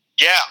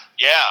 Yeah.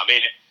 I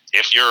mean,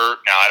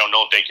 I don't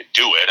know if they could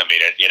do it. I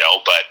mean,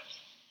 but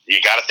you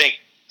got to think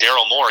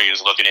Daryl Morey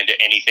is looking into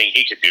anything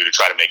he could do to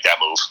try to make that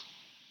move.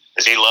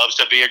 Because he loves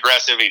to be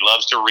aggressive. He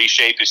loves to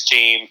reshape his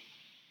team.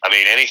 I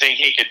mean, anything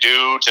he could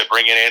do to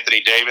bring in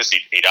Anthony Davis,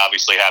 he'd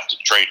obviously have to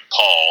trade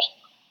Paul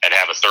and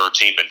have a third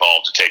team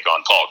involved to take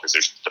on Paul, because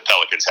the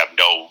Pelicans have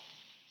no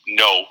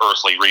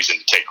earthly reason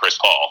to take Chris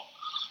Paul.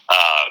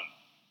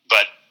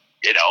 But,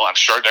 I'm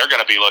sure they're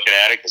going to be looking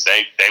at it because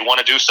they want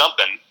to do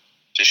something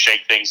to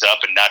shake things up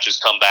and not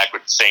just come back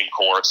with the same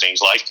core, it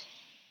seems like.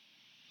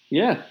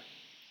 Yeah.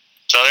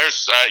 So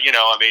there's,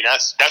 I mean,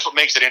 that's what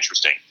makes it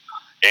interesting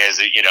is,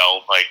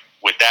 like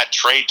with that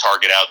trade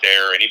target out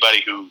there,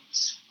 anybody who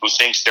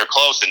thinks they're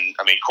close, and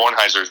I mean,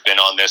 Kornheiser's been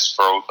on this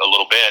for a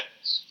little bit,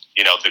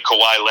 the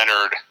Kawhi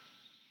Leonard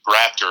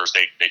Raptors,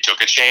 they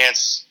took a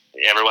chance.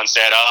 Everyone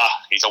said,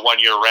 he's a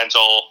 1-year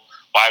rental.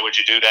 Why would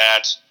you do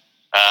that?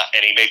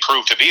 And he may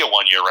prove to be a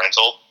 1-year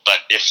rental, but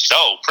if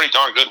so, pretty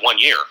darn good 1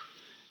 year,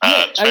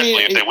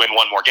 especially if they win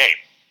one more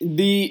game.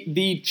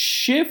 The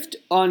shift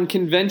on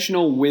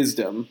conventional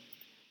wisdom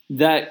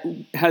that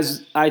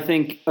has, I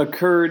think,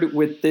 occurred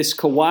with this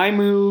Kawhi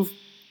move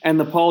and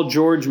the Paul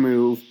George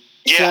move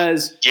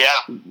says,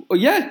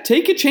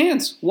 take a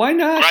chance. Why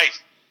not?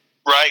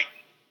 Right.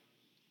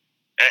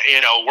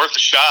 Worth a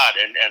shot,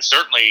 and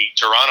certainly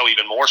Toronto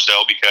even more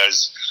so,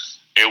 because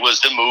it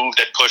was the move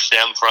that pushed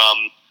them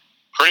from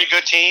pretty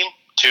good team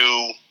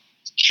to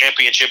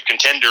championship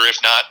contender, if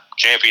not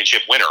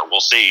championship winner. We'll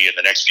see in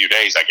the next few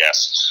days, I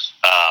guess.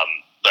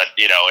 But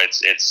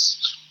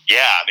it's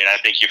I mean, I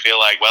think you feel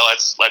like, well,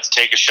 let's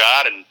take a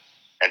shot and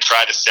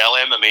try to sell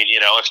him. I mean,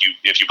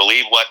 if you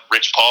believe what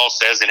Rich Paul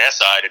says in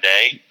SI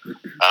today,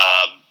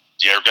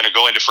 you're going to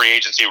go into free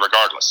agency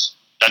regardless.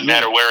 Doesn't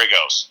matter where he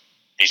goes.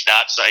 He's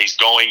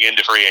going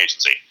into free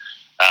agency.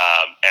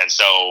 And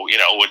so,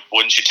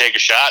 wouldn't you take a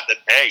shot that,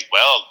 hey,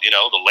 well,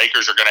 the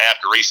Lakers are going to have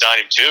to re-sign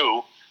him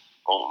too.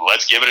 Well,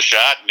 let's give it a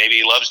shot. Maybe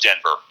he loves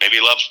Denver. Maybe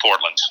he loves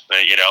Portland.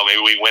 Maybe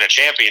we win a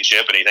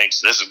championship and he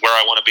thinks this is where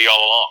I want to be all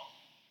along.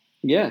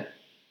 Yeah.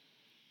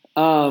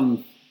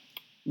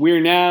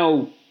 We're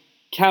now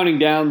counting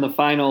down the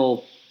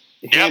final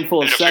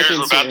handful of seconds.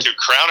 We're about to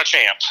crown a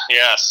champ.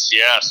 Yes,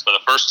 for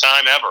the first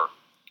time ever.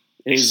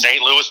 The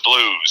St. Louis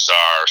Blues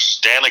are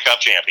Stanley Cup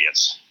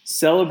champions.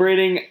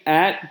 Celebrating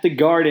at the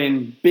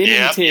Garden,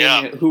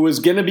 Binnington, who was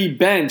going to be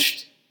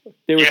benched.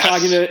 They were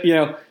talking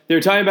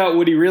about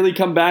would he really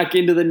come back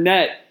into the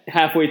net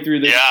halfway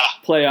through the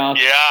playoff.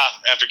 Yeah,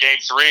 after Game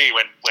 3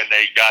 when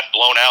they got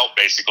blown out,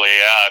 basically.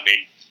 Yeah, I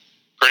mean,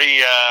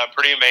 pretty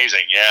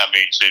amazing. Yeah, I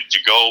mean, to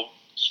go,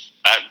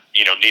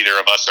 neither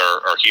of us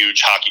are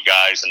huge hockey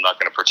guys. I'm not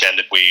going to pretend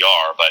that we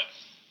are, but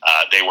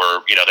they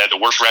were, they had the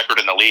worst record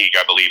in the league,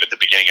 I believe, at the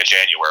beginning of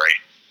January.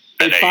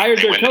 They fired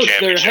their coach.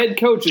 Their head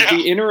coach is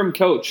the interim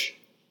coach.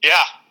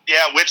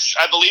 Yeah, which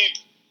I believe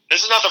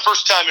this is not the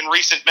first time in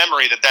recent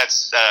memory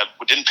that's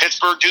didn't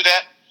Pittsburgh do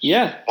that?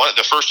 Yeah.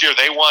 The first year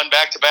they won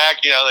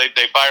back-to-back,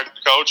 they fired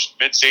the coach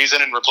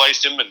mid-season and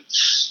replaced him. And,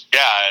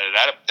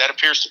 that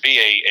appears to be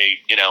a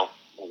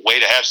way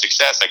to have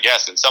success, I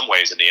guess, in some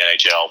ways in the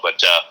NHL.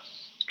 But,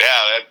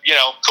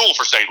 cool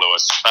for St.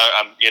 Louis.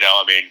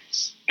 I mean,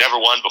 never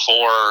won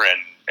before,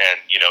 and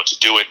to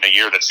do it in a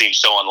year that seems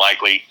so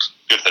unlikely,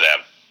 good for them.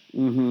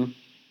 Mm-hmm.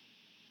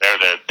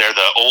 They're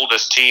the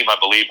oldest team, I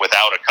believe,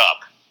 without a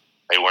cup.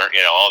 They weren't,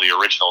 all the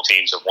original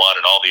teams have won,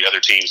 and all the other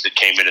teams that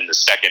came in the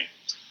second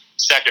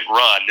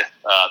run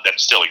that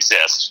still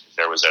exist.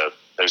 There's a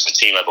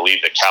team, I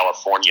believe, the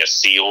California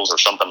Seals or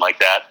something like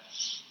that.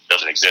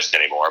 Doesn't exist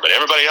anymore, but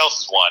everybody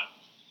else has won,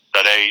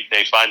 so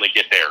they finally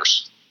get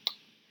theirs.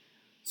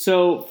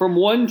 So from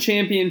one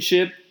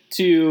championship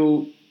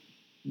to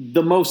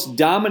the most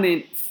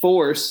dominant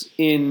force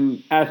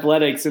in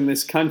athletics in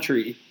this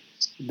country,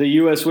 the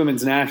U.S.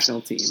 women's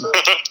national team.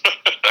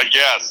 I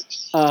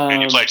guess.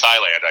 And you play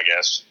Thailand, I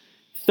guess.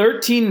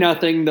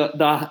 13-0,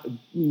 the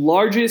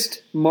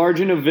largest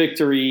margin of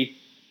victory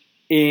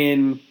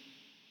in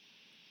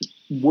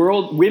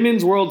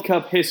Women's World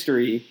Cup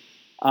history,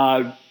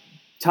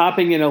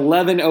 topping an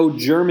 11-0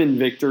 German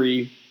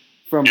victory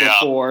from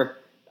before.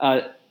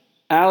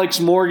 Alex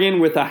Morgan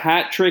with a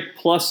hat trick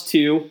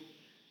 +2.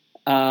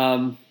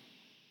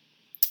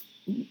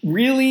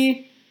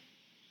 Really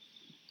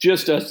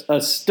just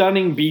a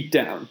stunning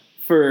beatdown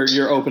for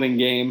your opening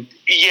game.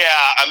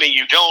 Yeah, I mean,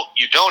 you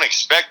don't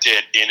expect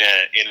it in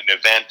an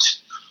event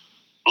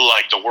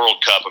like the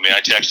World Cup. I mean,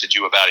 I texted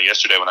you about it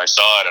yesterday when I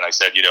saw it, and I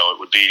said, it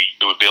would be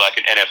like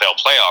an NFL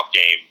playoff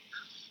game,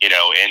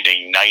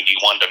 ending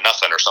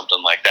 91-0 or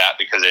something like that,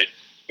 because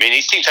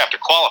these teams have to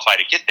qualify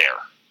to get there.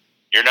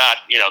 You're not,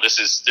 this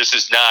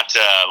is not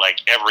like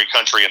every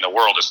country in the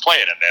world is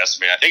playing in this.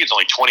 I mean, I think it's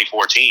only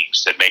 24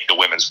 teams that make the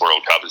Women's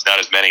World Cup. It's not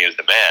as many as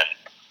the men.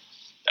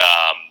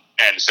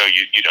 And so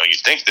you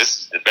think this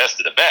is the best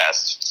of the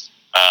best.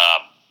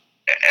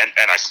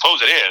 And I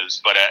suppose it is,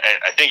 but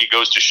I think it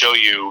goes to show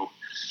you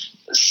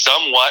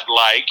somewhat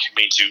like,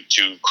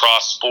 to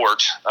cross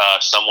sport,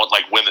 somewhat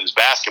like women's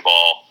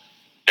basketball,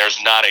 there's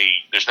not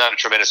a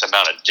tremendous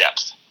amount of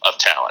depth of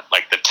talent.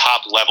 Like the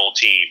top level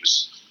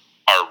teams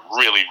are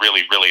really,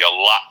 really, really a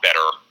lot better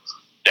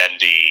than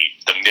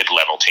the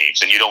mid-level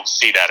teams. And you don't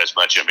see that as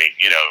much.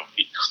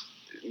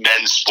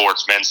 Men's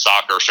sports, men's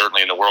soccer,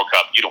 certainly in the World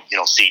Cup, you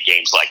don't see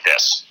games like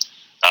this.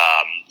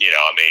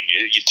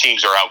 Your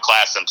teams are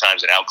outclassed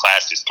sometimes, and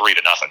outclassed is 3-0.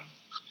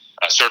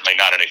 Certainly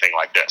not anything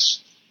like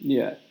this.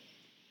 Yeah.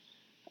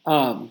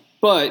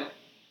 But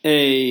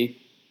a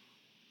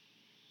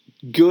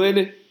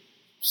good,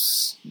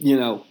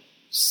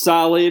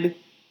 solid,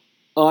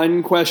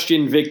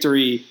 unquestioned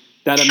victory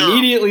that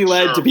immediately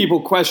led to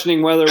people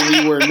questioning whether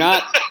we were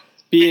not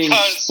being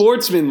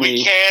sportsmanly.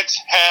 We can't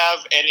have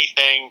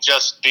anything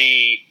just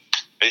be,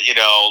 we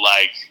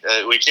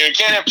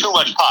can't have too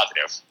much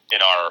positive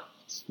in our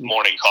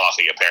morning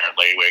coffee,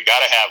 apparently. We got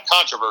to have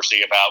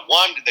controversy about,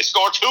 one, did they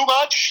score too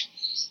much?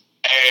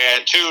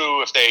 And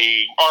two, if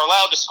they are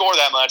allowed to score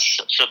that much,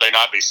 should they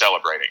not be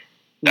celebrating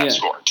that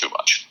scoring too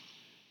much?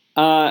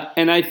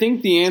 And I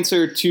think the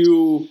answer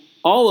to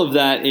all of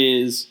that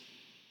is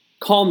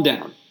calm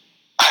down.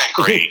 I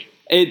agree.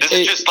 This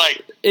is just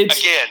like,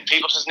 again,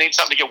 people just need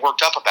something to get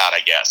worked up about,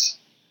 I guess.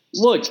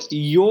 Look,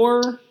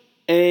 you're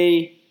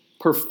a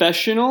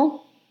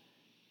professional,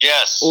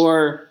 yes,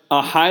 or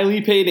a highly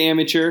paid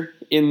amateur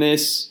in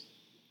this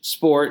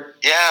sport.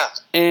 Yeah.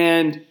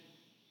 And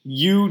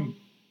you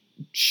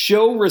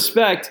show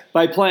respect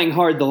by playing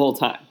hard the whole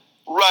time.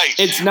 Right.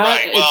 It's not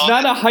it's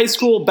not a high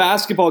school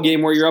basketball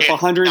game where you're up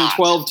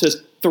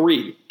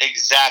 112-3.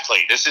 Exactly.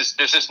 This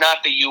is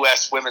not the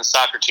U.S. women's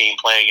soccer team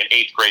playing an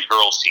 8th grade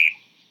girls team.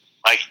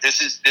 Like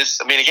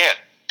again,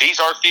 these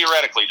are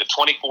theoretically the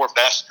 24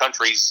 best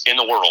countries in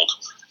the world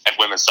at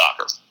women's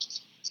soccer.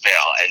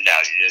 And now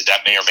that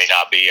may or may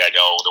not be. I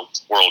know the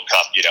World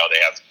Cup,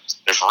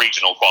 there's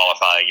regional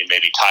qualifying, and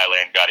maybe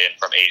Thailand got in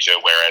from Asia,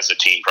 whereas a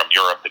team from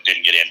Europe that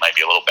didn't get in might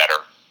be a little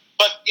better.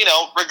 But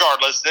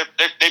regardless,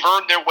 they've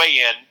earned their way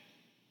in.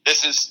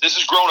 This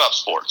is grown up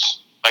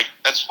sports. Like,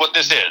 that's what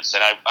this is.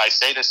 And I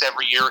say this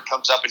every year. It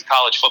comes up in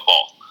college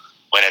football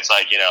when it's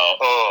like, did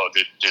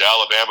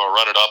Alabama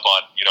run it up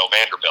on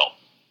Vanderbilt?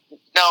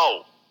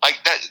 No, like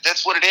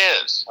that's what it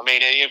is. I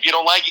mean, if you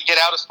don't like it, get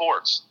out of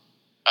sports.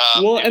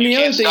 And the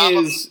other thing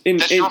is,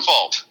 that's your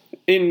fault.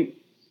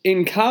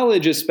 In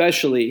college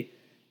especially,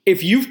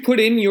 if you've put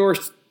in your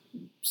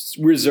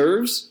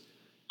reserves,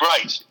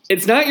 right,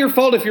 it's not your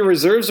fault if your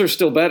reserves are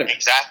still better.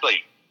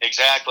 Exactly.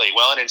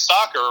 Well, and in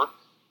soccer,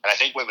 and I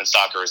think women's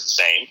soccer is the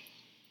same,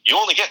 you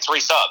only get 3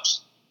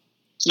 subs.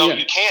 So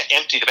you can't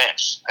empty the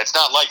bench. It's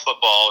not like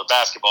football or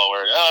basketball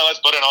where, let's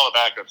put in all the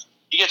backups.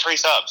 You get 3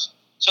 subs.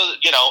 So,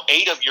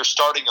 8 of your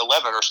starting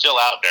 11 are still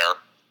out there.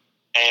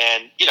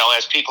 And,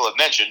 as people have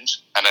mentioned,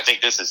 and I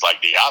think this is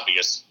like the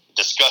obvious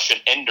discussion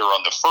ender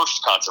on the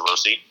first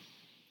controversy,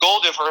 goal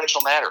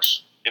differential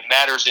matters. It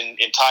matters in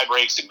tie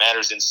breaks. It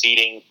matters in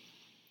seeding.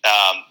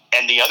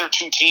 And the other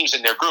 2 teams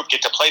in their group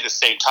get to play the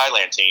same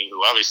Thailand team,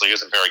 who obviously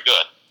isn't very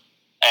good.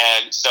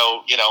 And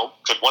so,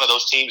 could one of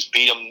those teams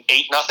beat them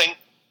 8-0?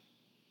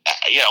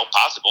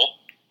 Possible.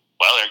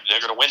 Well, they're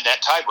going to win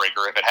that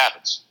tiebreaker if it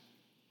happens.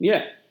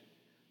 Yeah.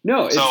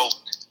 No.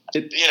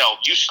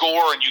 You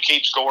score and you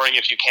keep scoring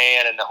if you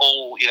can, and the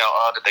whole,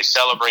 did they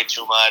celebrate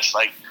too much?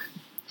 Like,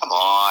 come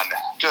on.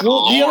 Good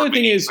Lord. The other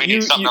thing is, we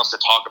need something else to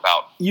talk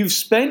about. You've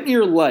spent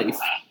your life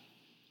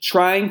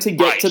trying to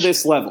get to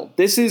this level.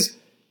 This is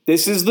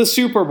the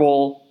Super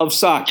Bowl of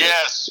soccer.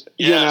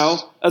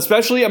 Yes.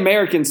 Especially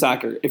American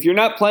soccer. If you're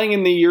not playing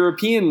in the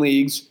European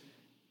leagues,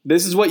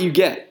 this is what you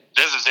get.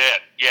 This is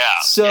it.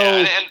 Yeah. So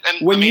and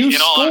when you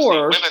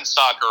score, honesty, women's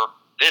soccer,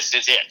 this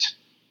is it.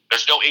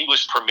 There's no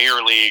English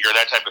Premier League or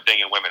that type of thing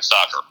in women's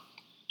soccer.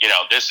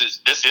 This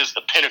is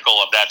the pinnacle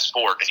of that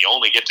sport, and you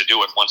only get to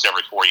do it once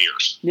every 4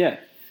 years. Yeah.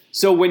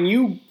 So when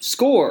you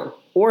score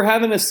or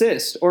have an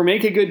assist or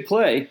make a good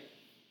play,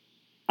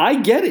 I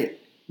get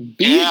it.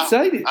 Be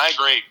excited. I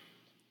agree.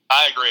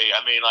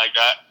 I mean, like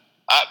that.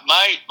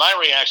 My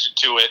reaction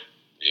to it,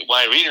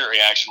 my immediate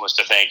reaction was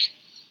to think,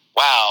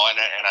 wow. And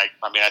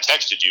I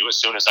texted you as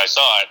soon as I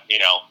saw it.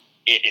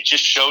 It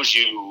just shows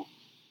you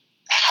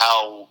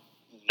how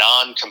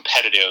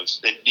non-competitive,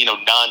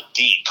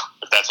 non-deep,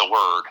 if that's a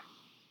word,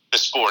 the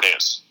sport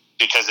is.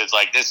 Because it's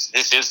like this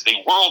is the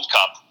World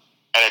Cup,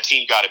 and a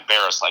team got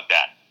embarrassed like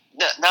that.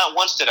 Not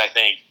once did I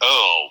think,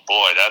 oh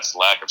boy, that's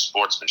lack of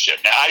sportsmanship.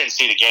 Now, I didn't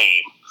see the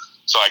game,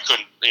 so I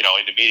couldn't, in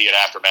the immediate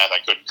aftermath, I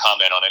couldn't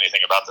comment on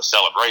anything about the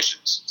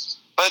celebrations.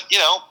 But,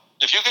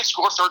 If you can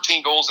score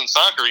 13 goals in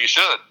soccer, you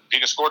should. If you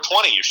can score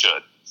 20, you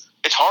should.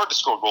 It's hard to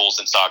score goals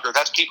in soccer.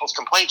 That's people's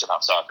complaints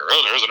about soccer.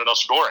 Oh, there isn't enough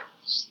scoring.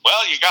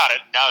 Well, you got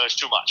it. Now there's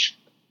too much.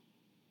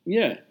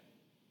 Yeah.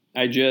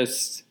 I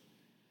just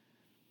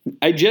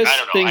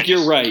think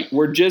you're right.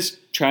 We're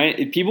just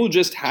trying – people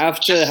just have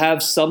to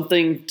have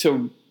something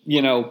to,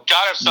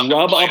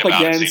 rub up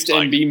against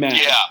and be mad.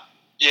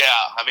 Yeah.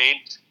 I mean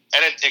 –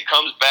 and it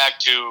comes back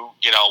to,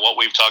 what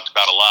we've talked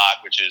about a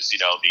lot, which is,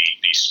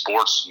 the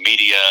sports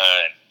media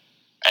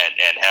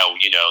and how,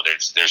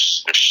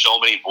 there's so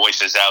many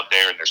voices out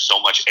there and there's so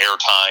much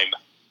airtime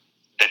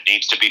that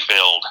needs to be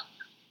filled.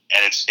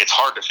 And it's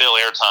hard to fill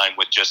airtime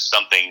with just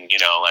something,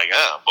 like,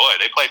 oh, boy,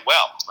 they played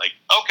well. Like,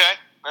 okay,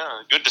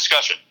 good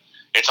discussion.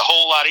 It's a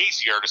whole lot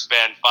easier to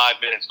spend 5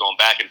 minutes going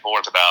back and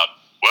forth about,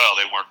 well,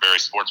 they weren't very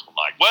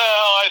sportsmanlike. Well,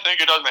 I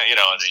think it doesn't matter. And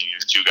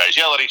then two guys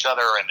yell at each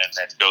other, and then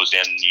that goes in.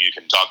 You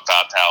can talk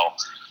about how,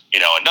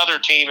 another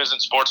team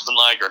isn't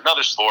sportsmanlike or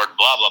another sport,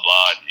 blah, blah,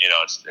 blah.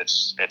 And,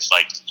 it's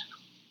like,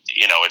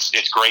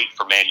 it's great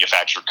for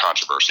manufactured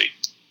controversy.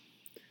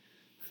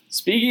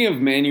 Speaking of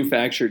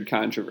manufactured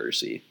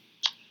controversy,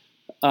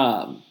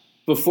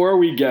 before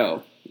we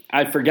go,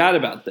 I forgot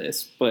about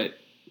this, but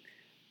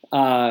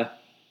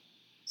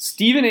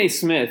Stephen A.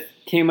 Smith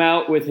came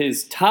out with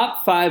his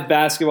top 5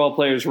 basketball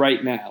players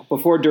right now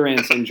before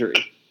Durant's injury.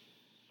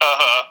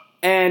 Uh-huh.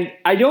 And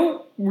I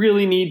don't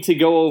really need to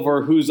go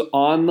over who's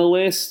on the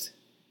list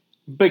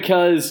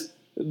because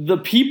the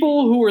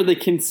people who were the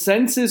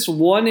consensus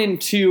 1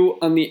 and 2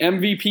 on the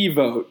MVP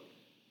vote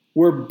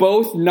were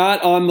both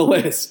not on the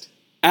list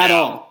at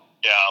all.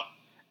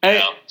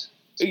 Yeah.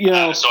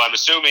 So I'm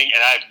assuming,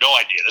 and I have no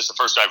idea, this is the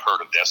first I've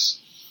heard of this,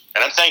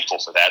 and I'm thankful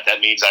for that. That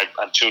means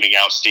I'm tuning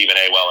out Stephen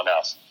A. well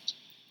enough.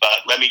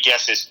 But let me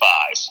guess his 5.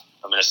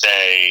 I'm going to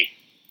say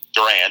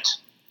Durant.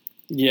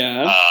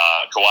 Yeah.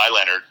 Kawhi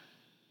Leonard.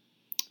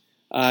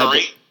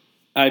 Curry.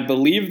 I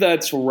believe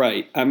that's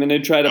right. I'm going to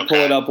try to pull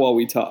it up while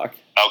we talk.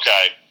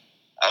 Okay.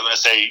 I'm going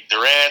to say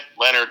Durant,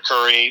 Leonard,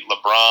 Curry,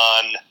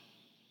 LeBron,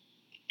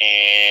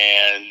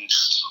 and,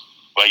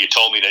 well, you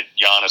told me that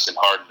Giannis and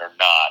Harden are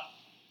not.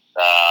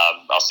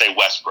 I'll say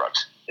Westbrook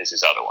is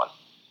his other one.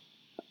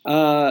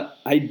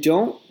 I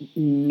don't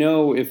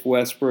know if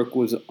Westbrook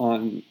was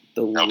on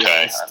the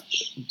list.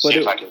 See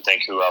if I can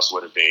think who else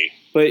would it be.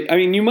 But, I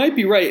mean, you might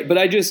be right. But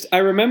I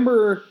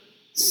remember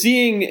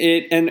seeing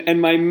it,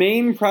 and my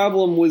main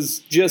problem was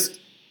just,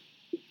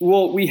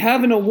 well, we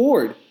have an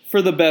award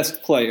for the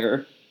best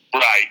player.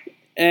 Right.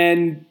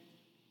 And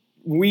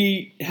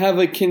we have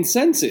a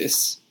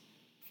consensus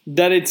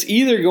that it's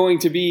either going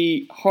to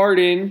be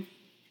Harden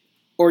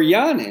or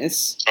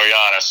Giannis. Yeah.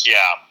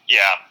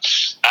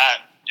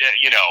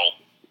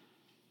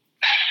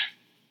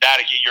 That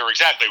you're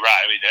exactly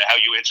right. I mean, how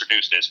you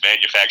introduced this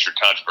manufactured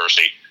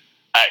controversy,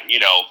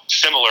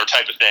 similar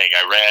type of thing.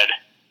 I read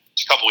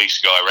a couple weeks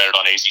ago. I read it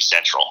on AZ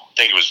Central. I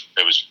think it was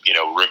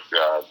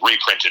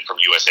reprinted from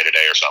USA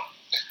Today or something.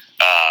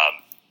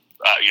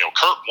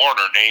 Kurt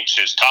Warner names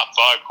his top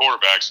 5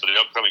 quarterbacks for the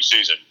upcoming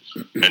season,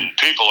 and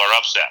people are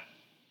upset.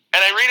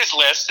 And I read his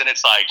list, and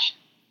it's like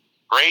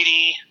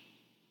Brady,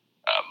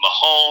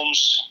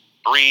 Mahomes,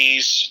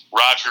 Breeze,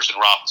 Rodgers,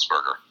 and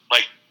Roethlisberger.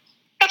 Like,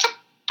 that's a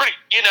pretty,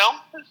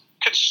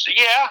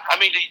 yeah. I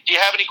mean, do you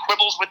have any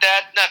quibbles with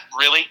that? Not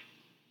really.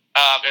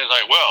 It's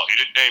like, well, he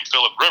didn't name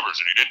Phillip Rivers,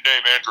 and he didn't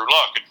name Andrew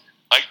Luck. And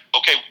like,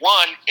 okay,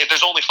 one, if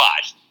there's only 5,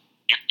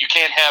 you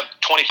can't have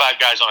 25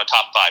 guys on a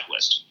top 5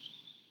 list.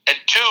 And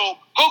 2,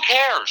 who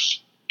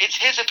cares? It's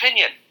his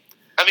opinion.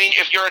 I mean,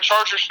 if you're a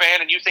Chargers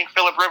fan and you think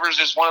Phillip Rivers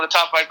is one of the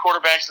top 5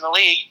 quarterbacks in the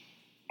league,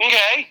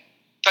 okay.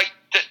 Like,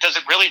 does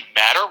it really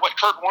matter what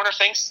Kurt Warner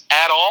thinks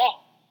at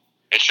all?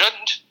 It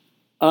shouldn't.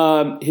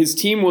 His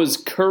team was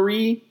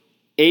Curry,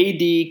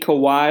 AD,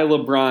 Kawhi,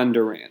 LeBron,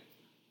 Durant.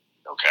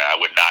 Okay, I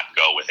would not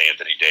go with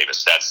Anthony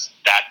Davis.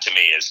 That to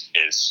me is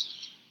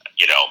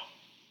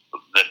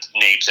the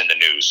names in the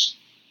news.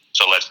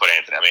 So let's put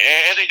Anthony. I mean,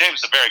 Anthony Davis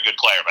is a very good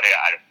player, but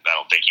I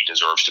don't think he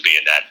deserves to be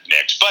in that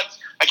mix. But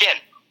again,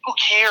 who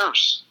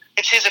cares?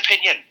 It's his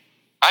opinion.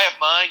 I have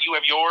mine. You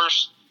have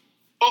yours.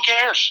 Who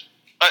cares?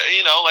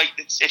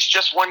 It's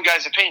just one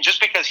guy's opinion.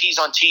 Just because he's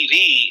on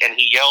TV and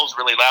he yells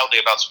really loudly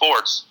about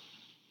sports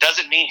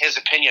doesn't mean his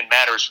opinion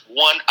matters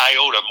one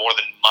iota more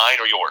than mine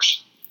or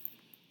yours.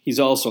 He's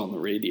also on the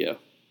radio.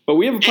 But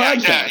we have a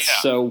podcast,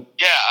 so...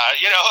 Yeah,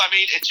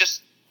 it's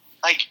just,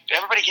 like,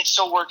 everybody gets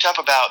so worked up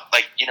about,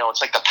 like,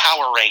 it's like the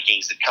power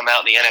rankings that come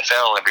out in the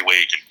NFL every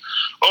week. And,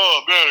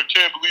 oh, man, I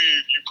can't believe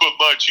you put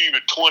my team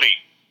at 20.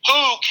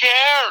 Who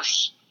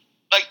cares?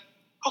 Like,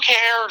 who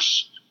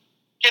cares?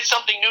 Get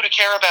something new to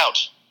care about.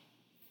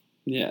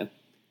 Yeah.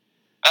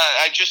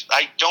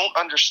 I don't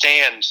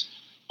understand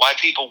why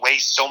people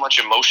waste so much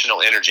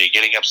emotional energy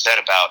getting upset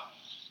about,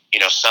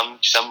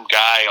 some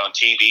guy on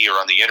TV or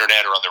on the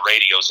internet or on the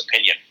radio's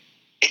opinion.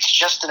 It's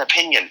just an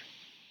opinion.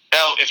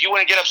 Now, if you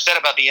want to get upset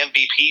about the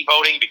MVP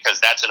voting because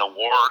that's an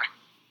award,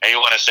 and you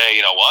want to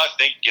say, I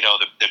think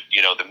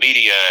the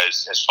media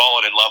has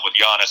fallen in love with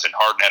Giannis and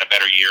Harden had a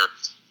better year.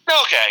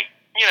 Okay,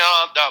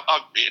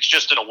 it's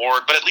just an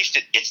award, but at least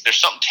there's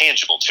something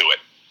tangible to it.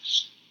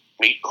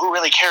 I mean, who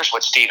really cares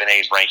what Stephen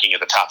A's ranking of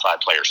the top 5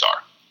 players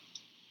are?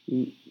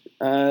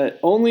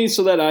 Only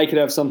so that I could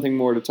have something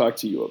more to talk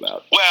to you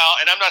about. Well,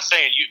 and I'm not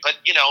saying you, but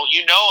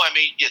I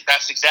mean,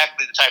 that's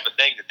exactly the type of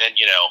thing that then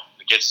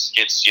gets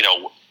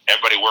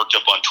everybody worked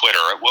up on Twitter.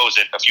 What was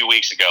it a few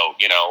weeks ago?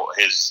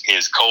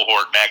 His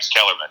cohort Max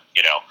Kellerman.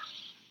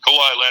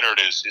 Kawhi Leonard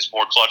is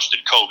more clutch than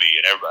Kobe,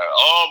 and everybody,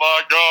 oh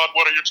my God,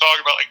 what are you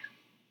talking about? Like,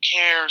 who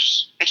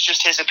cares? It's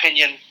just his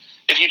opinion.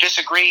 If you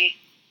disagree,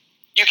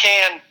 you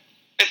can.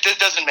 It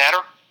doesn't matter.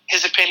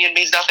 His opinion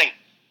means nothing.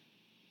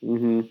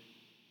 Mm-hmm.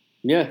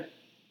 Yeah.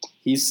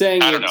 He's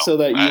saying it so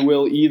that you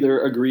will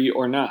either agree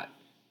or not.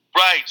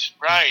 Right.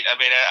 I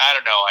mean, I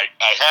don't know.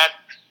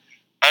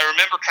 I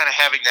remember kind of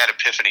having that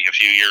epiphany a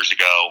few years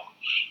ago.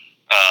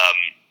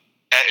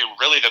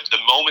 Really, the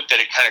moment that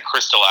it kind of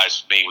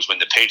crystallized for me was when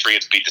the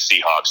Patriots beat the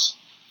Seahawks.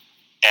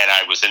 And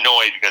I was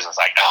annoyed because I was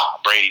like,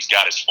 Brady's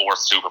got his 4th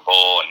Super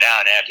Bowl, and now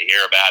I have to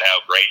hear about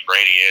how great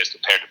Brady is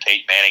compared to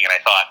Peyton Manning. And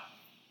I thought,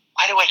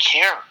 why do I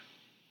care?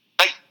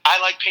 Like, I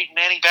like Peyton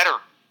Manning better.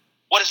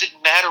 What does it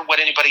matter what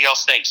anybody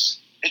else thinks?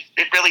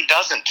 It really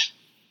doesn't.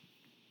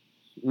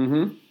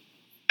 Mm-hmm.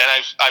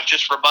 And I've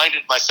just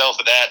reminded myself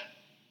of that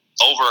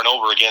over and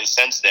over again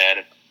since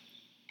then.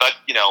 But,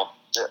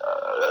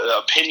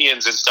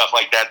 opinions and stuff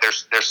like that,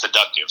 they're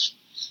seductive.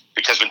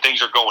 Because when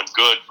things are going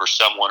good for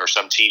someone or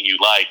some team you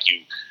like,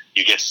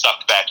 you get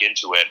sucked back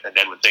into it. And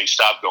then when things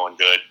stop going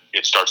good,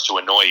 it starts to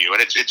annoy you.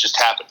 And it just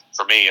happened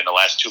for me in the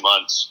last 2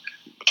 months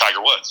with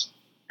Tiger Woods.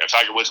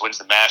 Tiger Woods wins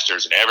the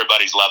Masters, and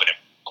everybody's loving him.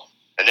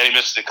 And then he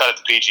misses the cut at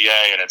the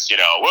PGA, and it's, blah,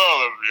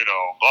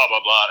 blah,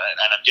 blah. And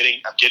I'm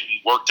getting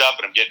worked up,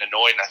 and I'm getting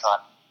annoyed. And I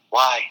thought,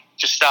 why?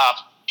 Just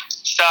stop.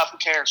 Stop. Who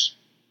cares?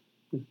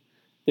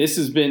 This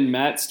has been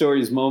Matt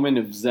Story's moment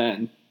of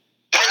zen.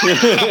 I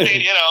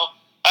mean,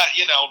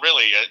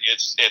 really,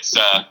 it's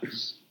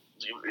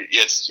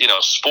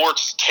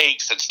sports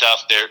takes and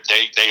stuff.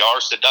 They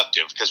are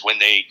seductive because when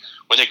they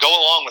go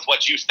along with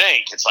what you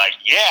think, it's like,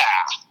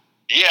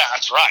 yeah,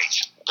 that's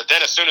right. But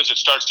then as soon as it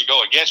starts to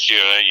go against you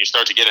and you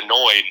start to get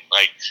annoyed,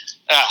 like,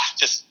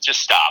 just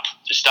stop.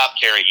 Just stop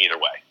caring either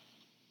way.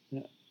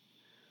 Yeah.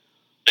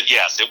 But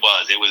yes, it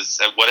was.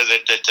 What is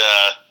it that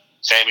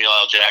Samuel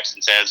L.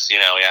 Jackson says?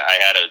 I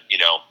had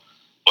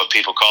what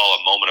people call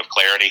a moment of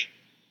clarity.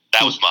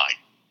 That was mine.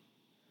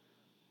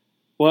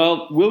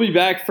 Well, we'll be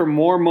back for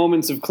more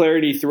moments of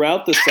clarity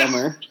throughout the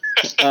summer.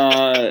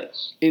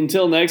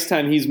 Until next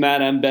time, he's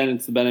Matt. I'm Ben.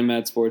 It's the Ben and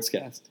Matt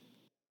Sportscast.